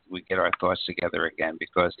before we get our thoughts together again,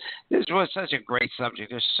 because this was such a great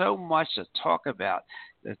subject. There's so much to talk about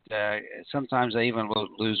that sometimes I even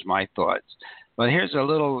lose my thoughts. But here's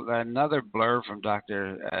another blurb from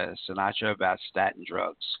Dr. Sinatra about statin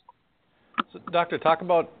drugs. So, Doctor, talk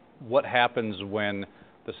about what happens when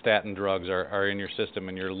the statin drugs are in your system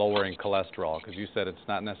and you're lowering cholesterol, because you said it's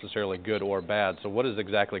not necessarily good or bad. So what is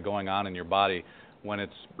exactly going on in your body when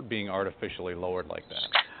it's being artificially lowered like that?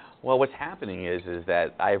 Well, what's happening is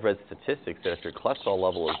that I've read statistics that if your cholesterol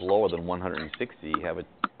level is lower than 160, you have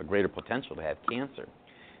a greater potential to have cancer.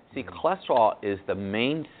 See, cholesterol is the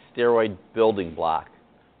main steroid building block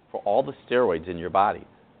for all the steroids in your body.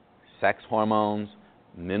 Sex hormones,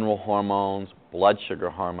 mineral hormones, blood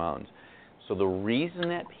sugar hormones. So the reason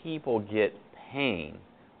that people get pain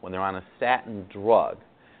when they're on a statin drug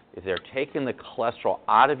is they're taking the cholesterol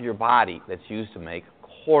out of your body that's used to make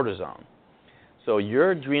cortisone. So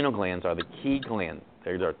your adrenal glands are the key gland.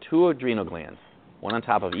 There are 2 adrenal glands, one on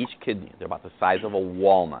top of each kidney. They're about the size of a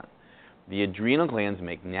walnut. The adrenal glands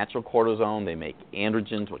make natural cortisone, they make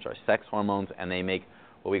androgens, which are sex hormones, and they make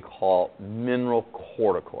what we call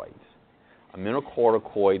mineralocorticoids. A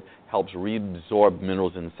mineralocorticoid helps reabsorb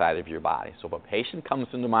minerals inside of your body. So if a patient comes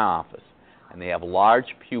into my office and they have large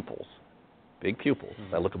pupils, big pupils,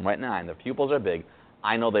 I look them right in the eye and their pupils are big,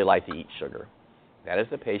 I know they like to eat sugar. That is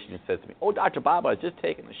the patient who says to me, "Oh, Dr. Bob, I was just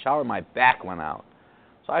taking a shower, my back went out."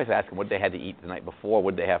 So I was asking what they had to eat the night before,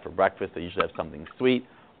 what they have for breakfast. They usually have something sweet,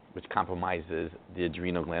 which compromises the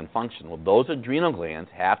adrenal gland function. Well, those adrenal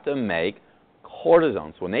glands have to make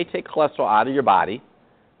cortisone. So when they take cholesterol out of your body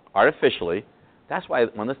artificially, that's why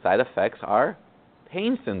one of the side effects are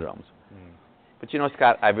pain syndromes. But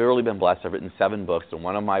Scott, I've really been blessed. I've written 7 books, and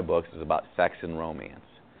one of my books is about sex and romance.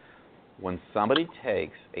 When somebody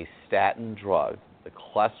takes a statin drug, the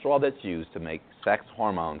cholesterol that's used to make sex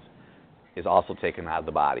hormones is also taken out of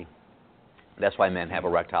the body. That's why men have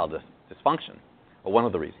erectile dysfunction, or one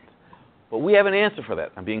of the reasons. But we have an answer for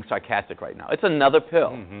that. I'm being sarcastic right now. It's another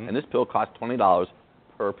pill, and this pill costs $20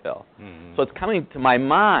 per pill. So it's coming to my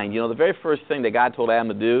mind, the very first thing that God told Adam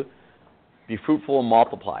to do, be fruitful and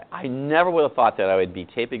multiply. I never would have thought that I would be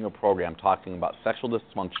taping a program talking about sexual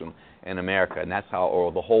dysfunction in America, and that's how,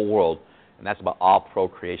 or the whole world, and that's about all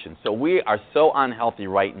procreation. So we are so unhealthy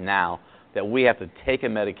right now that we have to take a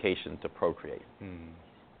medication to procreate.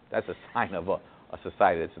 That's a sign of a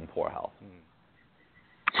society that's in poor health.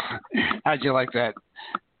 How'd you like that?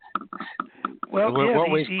 Well,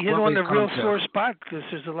 he hit on the real sore spot, because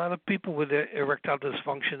there's a lot of people with erectile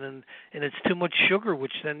dysfunction, and it's too much sugar,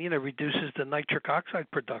 which then reduces the nitric oxide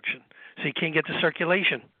production, so you can't get the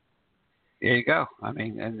circulation. There you go. I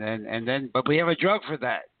mean, and then, but we have a drug for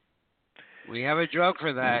that.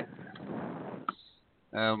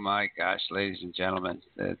 Oh my gosh, ladies and gentlemen,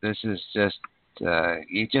 this is just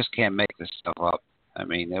you just can't make this stuff up. I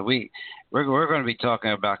mean, we're going to be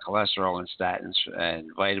talking about cholesterol and statins and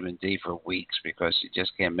vitamin D for weeks, because you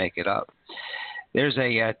just can't make it up. There's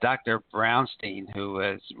a Dr. Brownstein who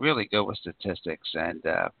is really good with statistics, and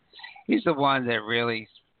he's the one that really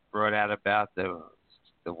brought out about the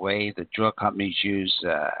way the drug companies use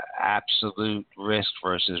absolute risk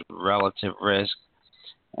versus relative risk.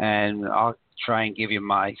 And I'll try and give you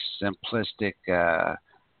my simplistic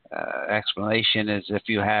explanation. Is if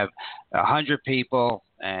you have 100 people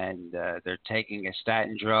and they're taking a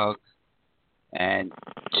statin drug, and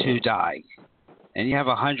 2 die. And you have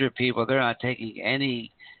 100 people, they're not taking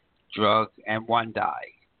any drug, and 1 die.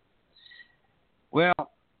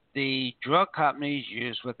 Well, the drug companies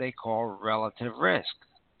use what they call relative risk.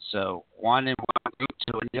 So 1 in one group,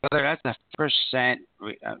 2 in the other. That's a percent.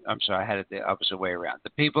 I'm sorry, I had it the opposite way around.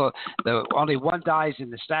 Only 1 dies in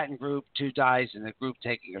the statin group, 2 dies in the group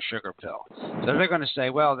taking a sugar pill. So they're going to say,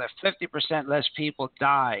 well, that 50% less people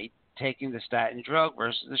died taking the statin drug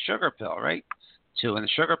versus the sugar pill, right? 2 in the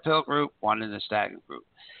sugar pill group, 1 in the statin group.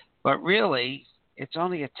 But really, it's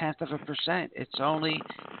only 0.1%. It's only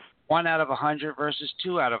 1 out of 100 versus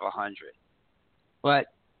 2 out of 100. But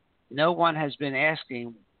no one has been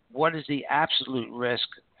asking, what is the absolute risk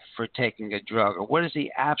for taking a drug, or what is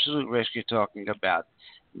the absolute risk you're talking about?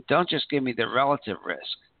 Don't just give me the relative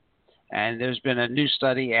risk. And there's been a new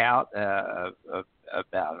study out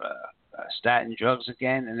about statin drugs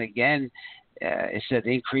again and again. It said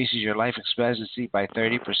it increases your life expectancy by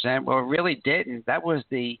 30%. Well, it really didn't. That was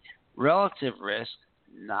the relative risk,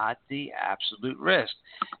 not the absolute risk.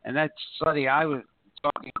 And that study I was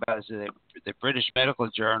talking about is the British Medical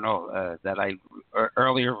Journal that I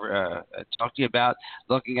earlier talked to you about,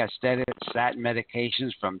 looking at statin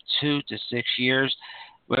medications from 2 to 6 years.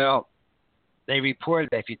 Well, they reported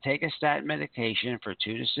that if you take a statin medication for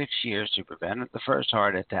 2 to 6 years to prevent the first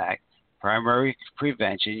heart attack, primary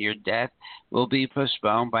prevention, your death will be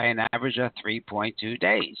postponed by an average of 3.2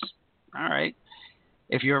 days. All right.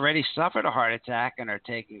 If you already suffered a heart attack and are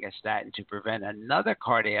taking a statin to prevent another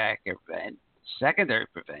cardiac event, secondary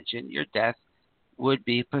prevention, your death would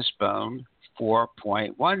be postponed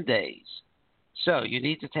 4.1 days. So you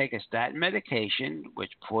need to take a statin medication,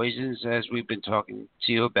 which poisons, as we've been talking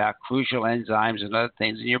to you about, crucial enzymes and other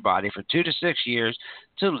things in your body for 2 to 6 years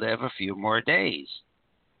to live a few more days.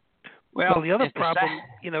 Well, the other problem,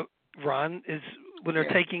 Ron, is when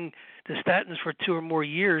they're taking the statins for 2 or more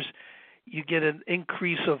years, you get an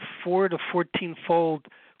increase of 4 to 14-fold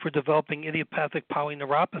for developing idiopathic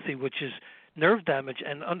polyneuropathy, which is nerve damage.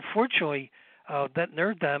 And unfortunately, that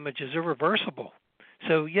nerve damage is irreversible.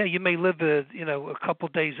 So, yeah, you may live a couple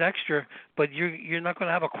days extra, but you're not going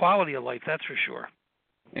to have a quality of life, that's for sure.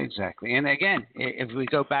 Exactly. And again, if we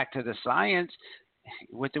go back to the science,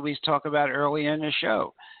 what did we talk about earlier in the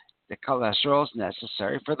show? The cholesterol is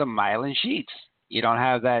necessary for the myelin sheath. You don't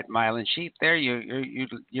have that myelin sheath there,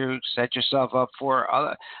 you set yourself up for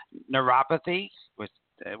other neuropathy,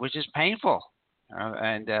 which is painful.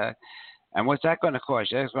 And what's that going to cause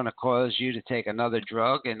you? That's going to cause you to take another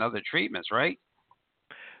drug and other treatments, right?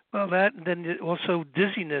 Well, that and then also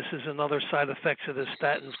dizziness is another side effect of the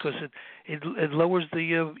statins because it lowers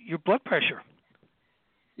your blood pressure.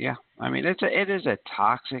 Yeah, I mean it is a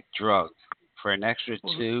toxic drug for an extra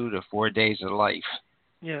 2 to 4 days of life.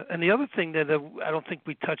 Yeah, and the other thing that I don't think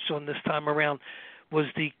we touched on this time around was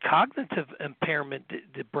the cognitive impairment,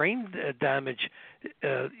 the brain damage.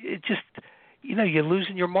 It just, you're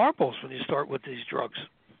losing your marbles when you start with these drugs.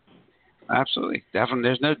 Absolutely, definitely.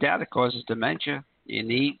 There's no doubt it causes dementia. You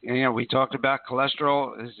need, we talked about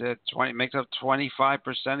cholesterol makes up 25%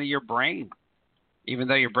 of your brain, even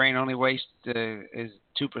though your brain only weighs is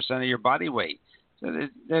 2% of your body weight. So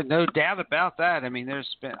there's no doubt about that. I mean,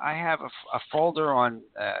 I have a folder on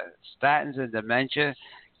statins and dementia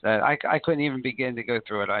that I couldn't even begin to go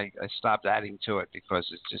through it. I stopped adding to it because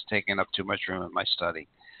it's just taking up too much room in my study.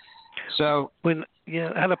 So I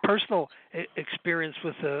had a personal experience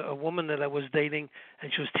with a woman that I was dating,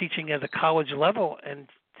 and she was teaching at a college level, and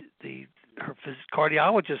her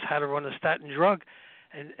cardiologist had her on a statin drug,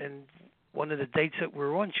 and one of the dates that we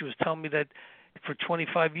were on, she was telling me that for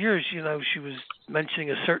 25 years, she was mentioning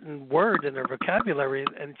a certain word in her vocabulary,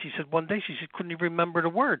 and she said one day she couldn't even remember the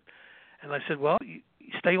word. And I said, well, you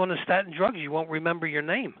stay on the statin drugs, you won't remember your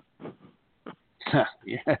name.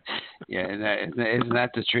 yeah, isn't that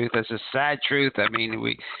the truth? It's a sad truth. I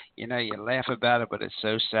mean, you laugh about it, but it's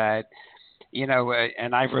so sad. And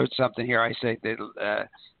I wrote something here. I say that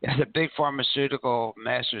the big pharmaceutical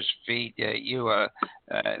masters feed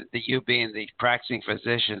you being the practicing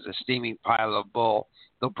physicians, a steaming pile of bull.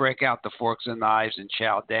 They'll break out the forks and knives and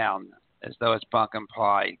chow down as though it's pumpkin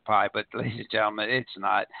pie. But, ladies and gentlemen, it's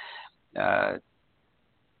not.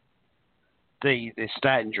 The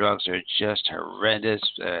statin drugs are just horrendous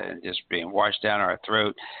and just being washed down our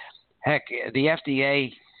throat. Heck, the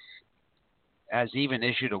FDA has even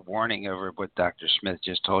issued a warning over what Dr. Smith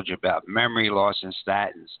just told you about memory loss and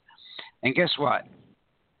statins. And guess what?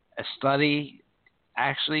 A study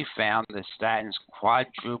actually found that statins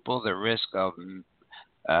quadruple the risk of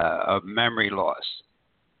memory loss.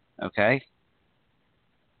 Okay?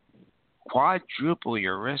 Quadruple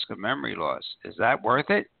your risk of memory loss. Is that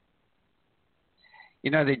worth it?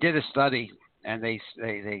 They did a study, and they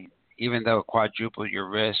even though it quadrupled your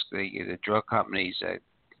risk, the drug companies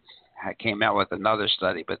came out with another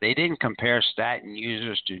study, but they didn't compare statin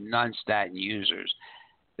users to non-statin users.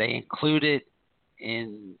 They included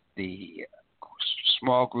in the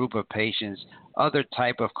small group of patients other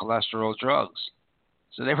type of cholesterol drugs.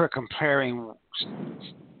 So they were comparing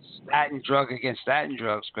statin drug against statin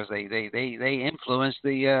drugs because they influence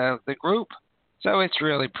the group. So it's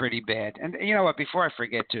really pretty bad. And you know what? Before I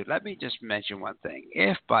forget to, let me just mention one thing.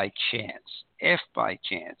 If by chance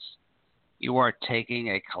you are taking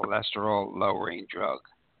a cholesterol lowering drug,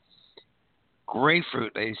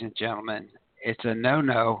 grapefruit, ladies and gentlemen, it's a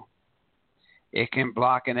no-no. It can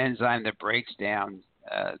block an enzyme that breaks down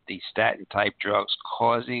the statin-type drugs,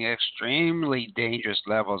 causing extremely dangerous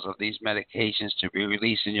levels of these medications to be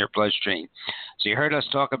released in your bloodstream. So you heard us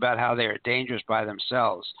talk about how they are dangerous by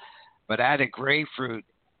themselves, but add a grapefruit,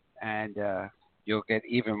 and you'll get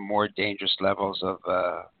even more dangerous levels of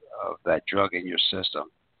that drug in your system.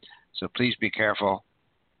 So please be careful.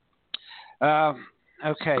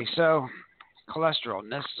 Okay, so cholesterol,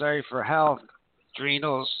 necessary for health,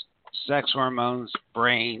 adrenals, sex hormones,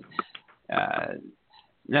 brain,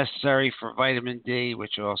 necessary for vitamin D,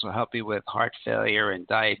 which will also help you with heart failure and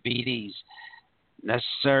diabetes,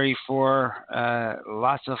 necessary for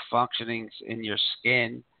lots of functionings in your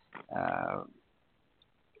skin,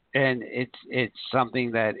 and it's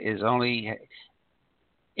something that is only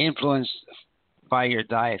influenced by your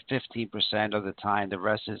diet 15% of the time. The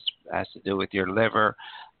rest has to do with your liver.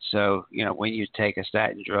 So, when you take a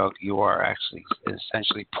statin drug, you are actually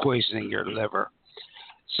essentially poisoning your liver.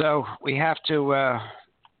 So we have to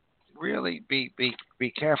really be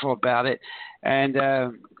careful about it. And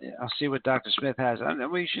I'll see what Dr. Smith has.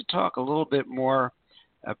 And we should talk a little bit more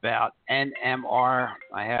about NMR.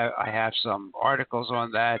 I have some articles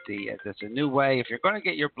on that. That's a new way. If you're going to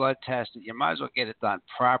get your blood tested, you might as well get it done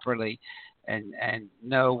properly and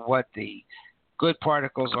know what the good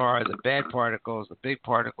particles are, the bad particles, the big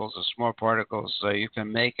particles, the small particles, so you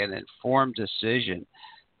can make an informed decision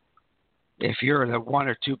if you're the 1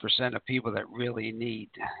 or 2% of people that really need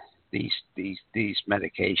these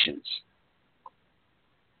medications.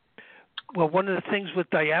 Well, one of the things with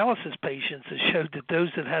dialysis patients is showed that those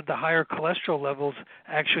that had the higher cholesterol levels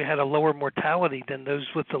actually had a lower mortality than those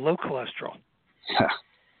with the low cholesterol.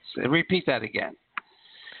 So repeat that again.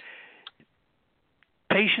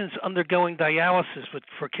 Patients undergoing dialysis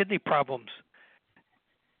for kidney problems,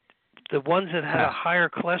 the ones that had a higher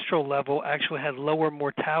cholesterol level actually had lower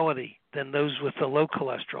mortality than those with the low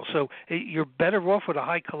cholesterol. So you're better off with a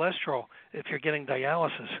high cholesterol if you're getting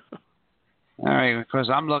dialysis. All right, because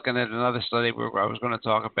I'm looking at another study where I was going to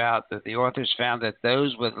talk about that the authors found that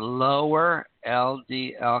those with lower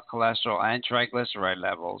LDL cholesterol and triglyceride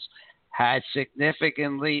levels had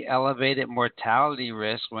significantly elevated mortality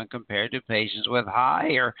risk when compared to patients with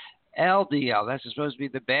higher LDL. That's supposed to be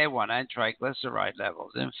the bad one, and triglyceride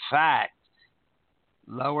levels. In fact,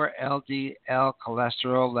 lower LDL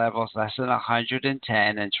cholesterol levels less than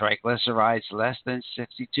 110 and triglycerides less than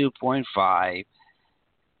 62.5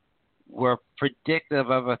 were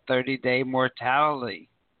predictive of a 30-day mortality.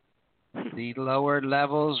 The lower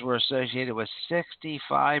levels were associated with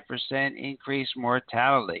 65% increased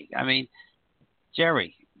mortality. I mean,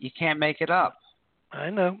 Jerry, you can't make it up. I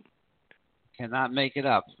know. Cannot make it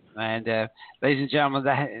up. And ladies and gentlemen,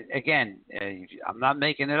 that, again, I'm not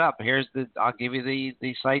making it up. I'll give you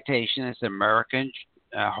the citation. It's American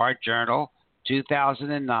Heart Journal,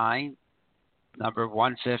 2009, number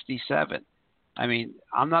 157. I mean,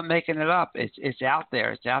 I'm not making it up. It's out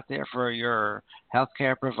there. It's out there for your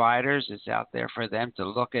healthcare providers. It's out there for them to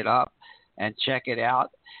look it up and check it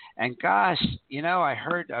out. And gosh, I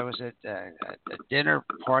heard I was at a dinner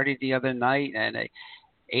party the other night, and a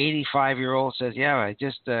 85-year-old says, "Yeah,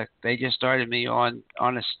 they just started me on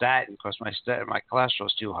a statin because my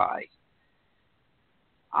cholesterol's too high."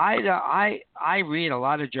 I read a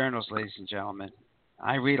lot of journals, ladies and gentlemen.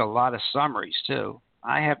 I read a lot of summaries too.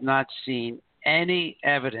 I have not seen any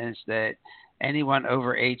evidence that anyone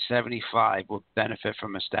over age 75 will benefit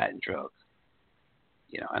from a statin drug.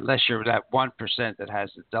 Unless you're that 1% that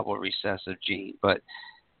has the double recessive gene. But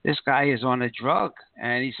this guy is on a drug,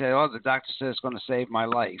 and he said, "Oh, the doctor said it's going to save my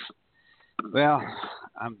life." Well,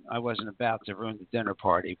 I wasn't about to ruin the dinner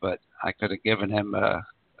party, but I could have given him a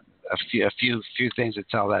few things to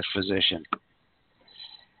tell that physician.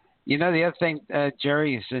 The other thing,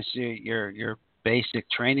 Jerry, since your basic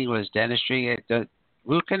training was dentistry,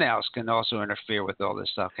 root canals can also interfere with all this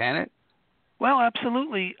stuff, can it? Well,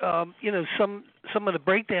 absolutely. Some of the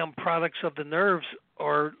breakdown products of the nerves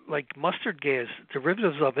are like mustard gas,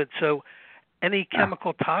 derivatives of it. So any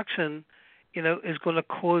chemical toxin, is going to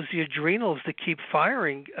cause the adrenals to keep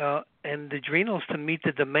firing, and the adrenals, to meet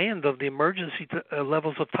the demand of the emergency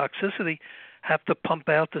levels of toxicity, have to pump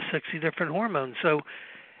out the 60 different hormones. So,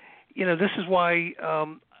 this is why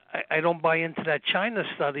I don't buy into that China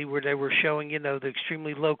study where they were showing, the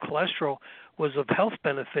extremely low cholesterol was of health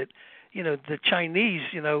benefit. The Chinese,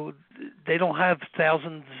 they don't have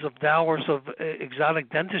thousands of dollars of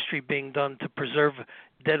exotic dentistry being done to preserve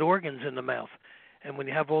dead organs in the mouth. And when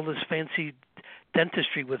you have all this fancy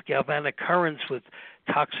dentistry with galvanic currents, with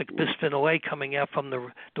toxic bisphenol A coming out from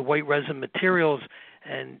the white resin materials,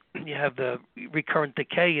 and you have the recurrent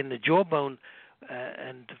decay in the jawbone,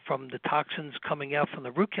 and from the toxins coming out from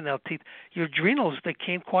the root canal teeth, your adrenals, they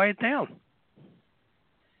can't quiet down.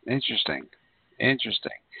 Interesting.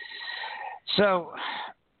 So,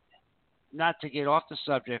 not to get off the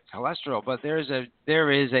subject of cholesterol, but there is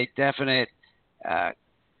a definite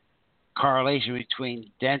correlation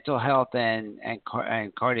between dental health and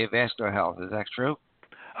cardiovascular health. Is that true?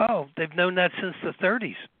 Oh, they've known that since the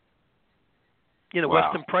 30s. Wow.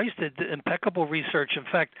 Weston Price did impeccable research. In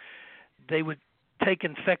fact, they would take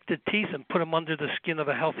infected teeth and put them under the skin of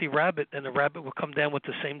a healthy rabbit, and the rabbit would come down with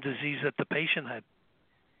the same disease that the patient had.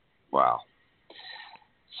 Wow.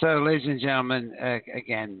 So, ladies and gentlemen,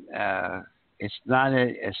 again, it's not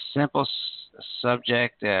a simple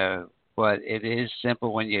subject, but it is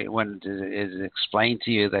simple when it is explained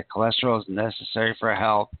to you that cholesterol is necessary for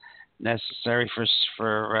health, necessary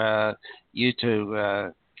for you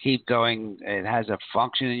to keep going. It has a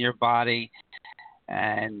function in your body.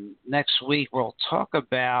 And next week we'll talk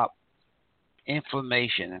about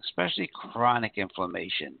inflammation, especially chronic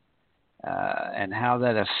inflammation, and how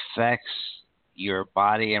that affects your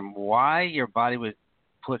body and why your body would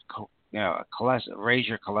put raise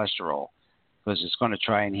your cholesterol, because it's going to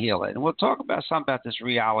try and heal it. And we'll talk about something about this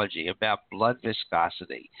rheology, about blood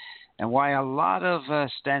viscosity, and why a lot of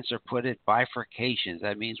stents are put at bifurcations.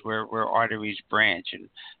 That means where arteries branch, and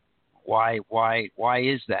why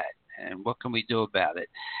is that, and what can we do about it?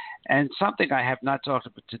 And something I have not talked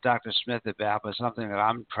to Dr. Smith about, but something that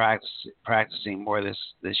I'm practicing more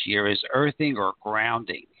this year is earthing or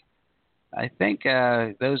grounding. I think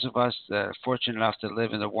those of us fortunate enough to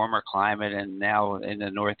live in the warmer climate, and now in the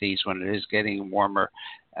Northeast when it is getting warmer,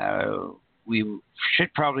 we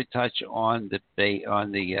should probably touch on the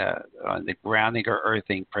grounding or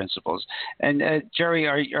earthing principles. And Jerry,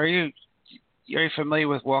 are you familiar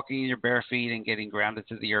with walking in your bare feet and getting grounded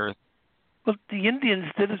to the earth? Well, the Indians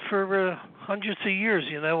did it for hundreds of years.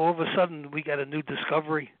 All of a sudden we got a new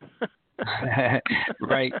discovery.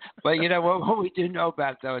 Right. But what we do know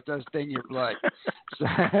about, though, it does thin your blood. So,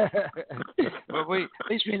 but at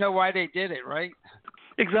least we know why they did it, right?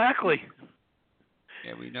 Exactly.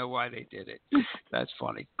 Yeah, we know why they did it. That's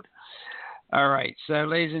funny. All right. So,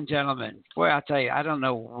 ladies and gentlemen, boy, I'll tell you, I don't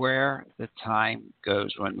know where the time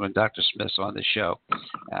goes when Dr. Smith's on the show.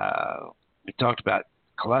 We talked about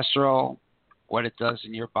cholesterol, what it does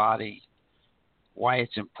in your body, why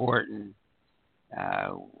it's important.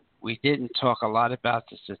 We didn't talk a lot about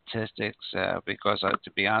the statistics because,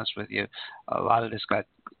 to be honest with you, a lot of this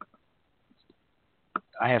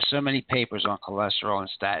I have so many papers on cholesterol and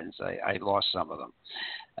statins, I lost some of them.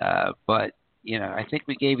 But, I think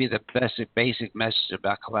we gave you the basic message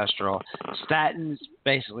about cholesterol. Statins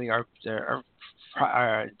basically are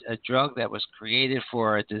a drug that was created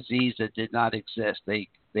for a disease that did not exist. They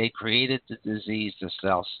created the disease to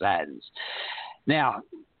sell statins. Now,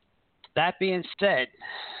 that being said,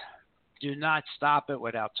 do not stop it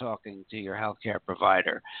without talking to your healthcare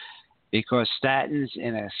provider, because statins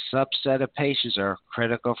in a subset of patients are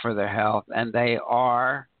critical for their health, and they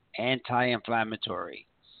are anti-inflammatory.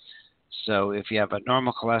 So if you have a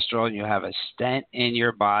normal cholesterol and you have a stent in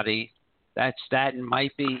your body, that statin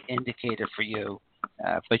might be indicated for you,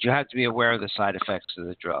 but you have to be aware of the side effects of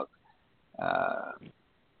the drug.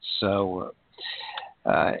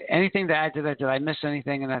 Anything to add to that? Did I miss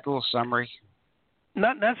anything in that little summary?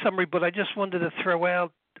 Not summary, but I just wanted to throw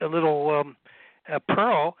out a little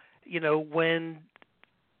pearl. When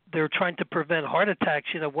they're trying to prevent heart attacks,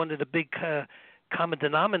 one of the big common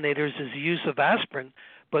denominators is the use of aspirin.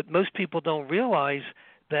 But most people don't realize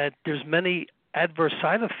that there's many adverse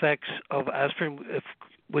side effects of aspirin,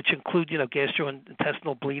 which include,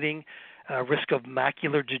 gastrointestinal bleeding, risk of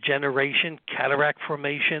macular degeneration, cataract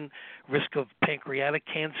formation, risk of pancreatic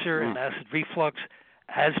cancer and acid reflux,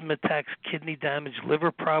 asthma attacks, kidney damage,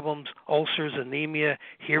 liver problems, ulcers, anemia,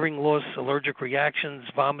 hearing loss, allergic reactions,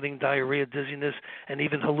 vomiting, diarrhea, dizziness, and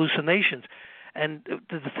even hallucinations. And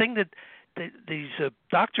the thing that these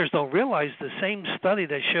doctors don't realize the same study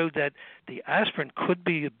that showed that the aspirin could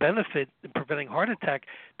be a benefit in preventing heart attack,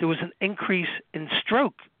 there was an increase in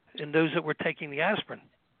stroke in those that were taking the aspirin.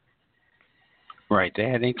 Right, they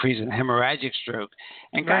had an increase in hemorrhagic stroke.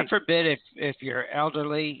 And God Right. forbid if you're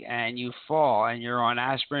elderly and you fall and you're on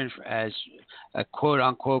aspirin as a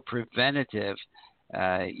quote-unquote preventative,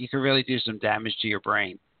 you can really do some damage to your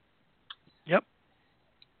brain. Yep.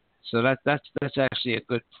 So that's actually a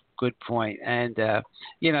good point. And,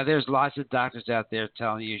 there's lots of doctors out there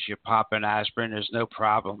telling you should pop an aspirin. There's no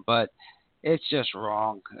problem. But it's just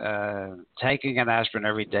wrong. Taking an aspirin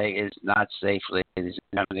every day is not safe, ladies and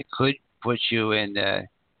gentlemen. It could put you in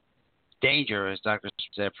danger, as Dr.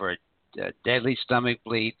 said, for a deadly stomach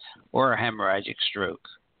bleed or a hemorrhagic stroke.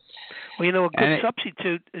 Well, a good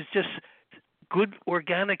substitute is just good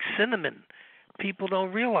organic cinnamon. People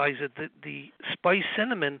don't realize it. The spice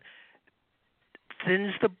cinnamon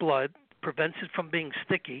thins the blood, prevents it from being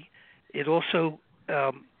sticky. It also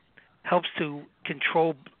helps to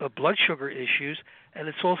control blood sugar issues, and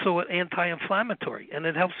it's also an anti-inflammatory, and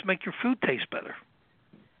it helps make your food taste better.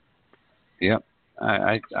 Yep,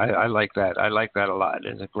 I like that. I like that a lot.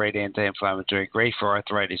 It's a great anti-inflammatory, great for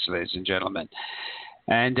arthritis, ladies and gentlemen.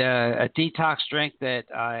 And a detox drink that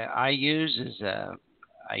I use is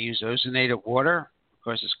I use ozonated water. Of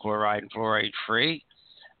course, it's chloride and fluoride free.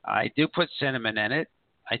 I do put cinnamon in it.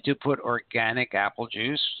 I do put organic apple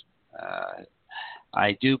juice.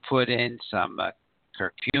 I do put in some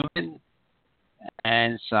curcumin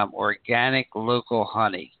and some organic local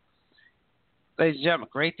honey. Ladies and gentlemen,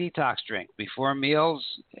 great detox drink before meals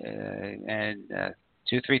and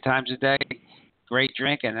 2-3 times a day. Great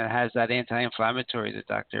drink, and it has that anti-inflammatory that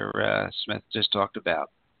Dr. Smith just talked about.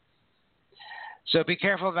 So be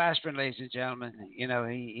careful of aspirin, ladies and gentlemen.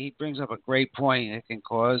 He brings up a great point. It can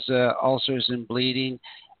cause ulcers and bleeding.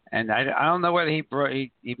 And I don't know whether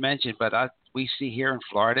he mentioned, but we see here in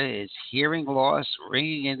Florida is hearing loss,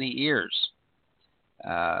 ringing in the ears.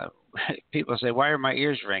 People say, why are my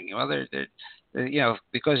ears ringing? Well, they're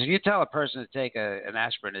because if you tell a person to take an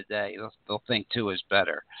aspirin a day, they'll think 2 is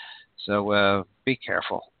better. So be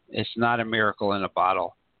careful. It's not a miracle in a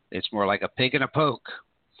bottle. It's more like a pig in a poke.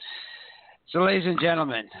 So, ladies and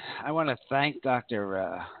gentlemen, I want to thank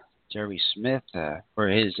Dr. Jerry Smith for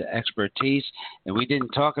his expertise. And we didn't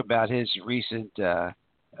talk about his recent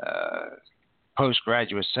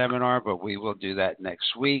postgraduate seminar, but we will do that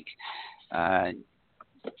next week.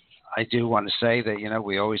 I do want to say that,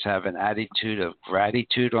 we always have an attitude of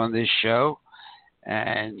gratitude on this show.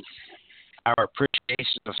 And our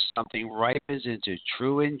appreciation of something ripens into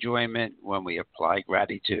true enjoyment when we apply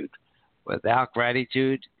gratitude. Without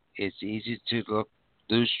gratitude, it's easy to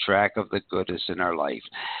lose track of the goodness in our life.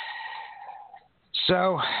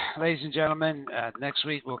 So, ladies and gentlemen, next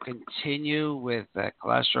week we'll continue with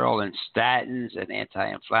cholesterol and statins and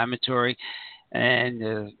anti-inflammatory.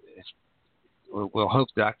 And we'll hope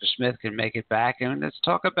Dr. Smith can make it back. And let's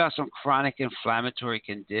talk about some chronic inflammatory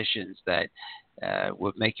conditions that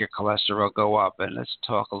would make your cholesterol go up. And let's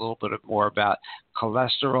talk a little bit more about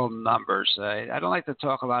cholesterol numbers. I don't like to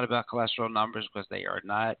talk a lot about cholesterol numbers because they are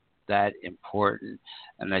not that important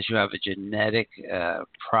unless you have a genetic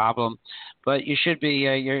problem. But you should be,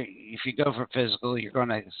 if you go for physical, you're going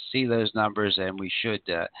to see those numbers, and we should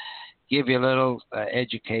give you a little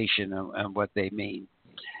education on what they mean.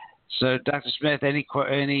 So, Dr. Smith, any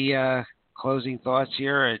closing thoughts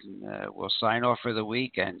here, and we'll sign off for the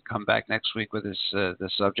week and come back next week with the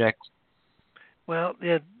subject. Well,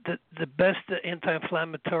 yeah, the best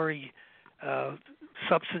anti-inflammatory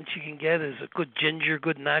substance you can get is a good ginger,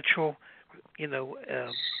 good natural,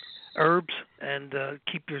 herbs, and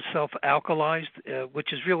keep yourself alkalized,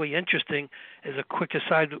 which is really interesting. As a quick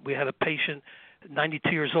aside, we had a patient, 92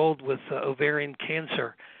 years old, with ovarian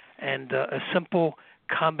cancer, and a simple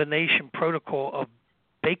combination protocol of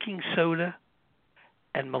baking soda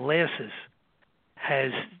and molasses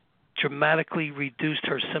has dramatically reduced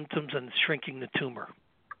her symptoms and shrinking the tumor.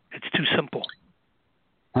 It's too simple.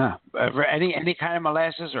 Huh. Any kind of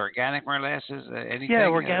molasses, organic molasses, anything? Yeah,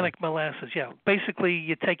 organic molasses, yeah. Basically,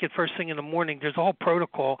 you take it first thing in the morning. There's a whole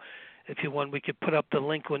protocol. If you want, we could put up the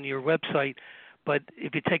link on your website. But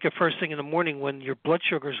if you take it first thing in the morning when your blood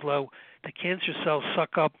sugar is low, the cancer cells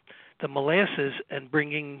suck up the molasses, and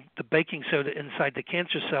bringing the baking soda inside the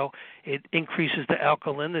cancer cell, it increases the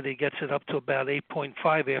alkalinity, gets it up to about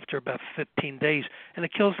 8.5 after about 15 days, and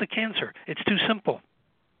it kills the cancer. It's too simple.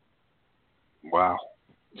 Wow.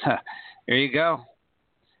 There you go.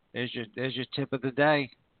 There's your tip of the day.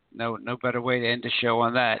 No better way to end the show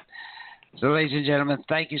on that. So, ladies and gentlemen,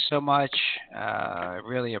 thank you so much. I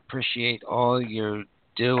really appreciate all your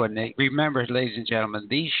do. And remember, ladies and gentlemen,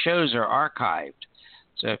 these shows are archived.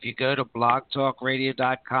 So if you go to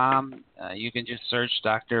blogtalkradio.com, you can just search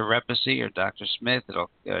Dr. Repacy or Dr. Smith,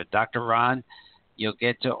 Dr. Ron. You'll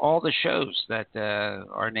get to all the shows that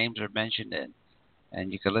our names are mentioned in,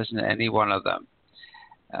 and you can listen to any one of them.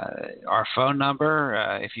 Our phone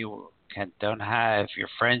number, if your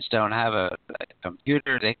friends don't have a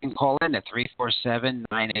computer, they can call in at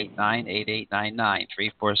 347-989-8899,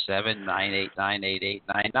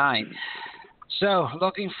 347-989-8899. So,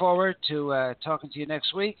 looking forward to talking to you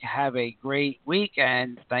next week. Have a great week,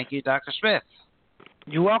 and thank you, Dr. Smith.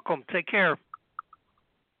 You're welcome. Take care.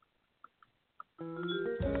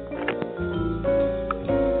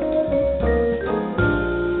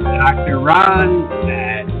 Dr. Ron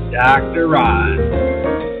and Dr. Ron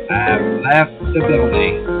have left the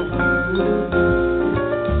building.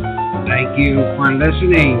 Thank you for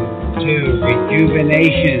listening to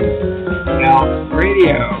Rejuvenation Health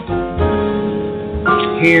Radio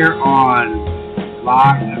here on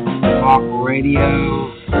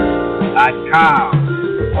blogtalkradio.com.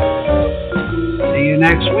 See you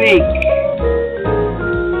next week.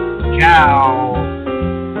 Ciao.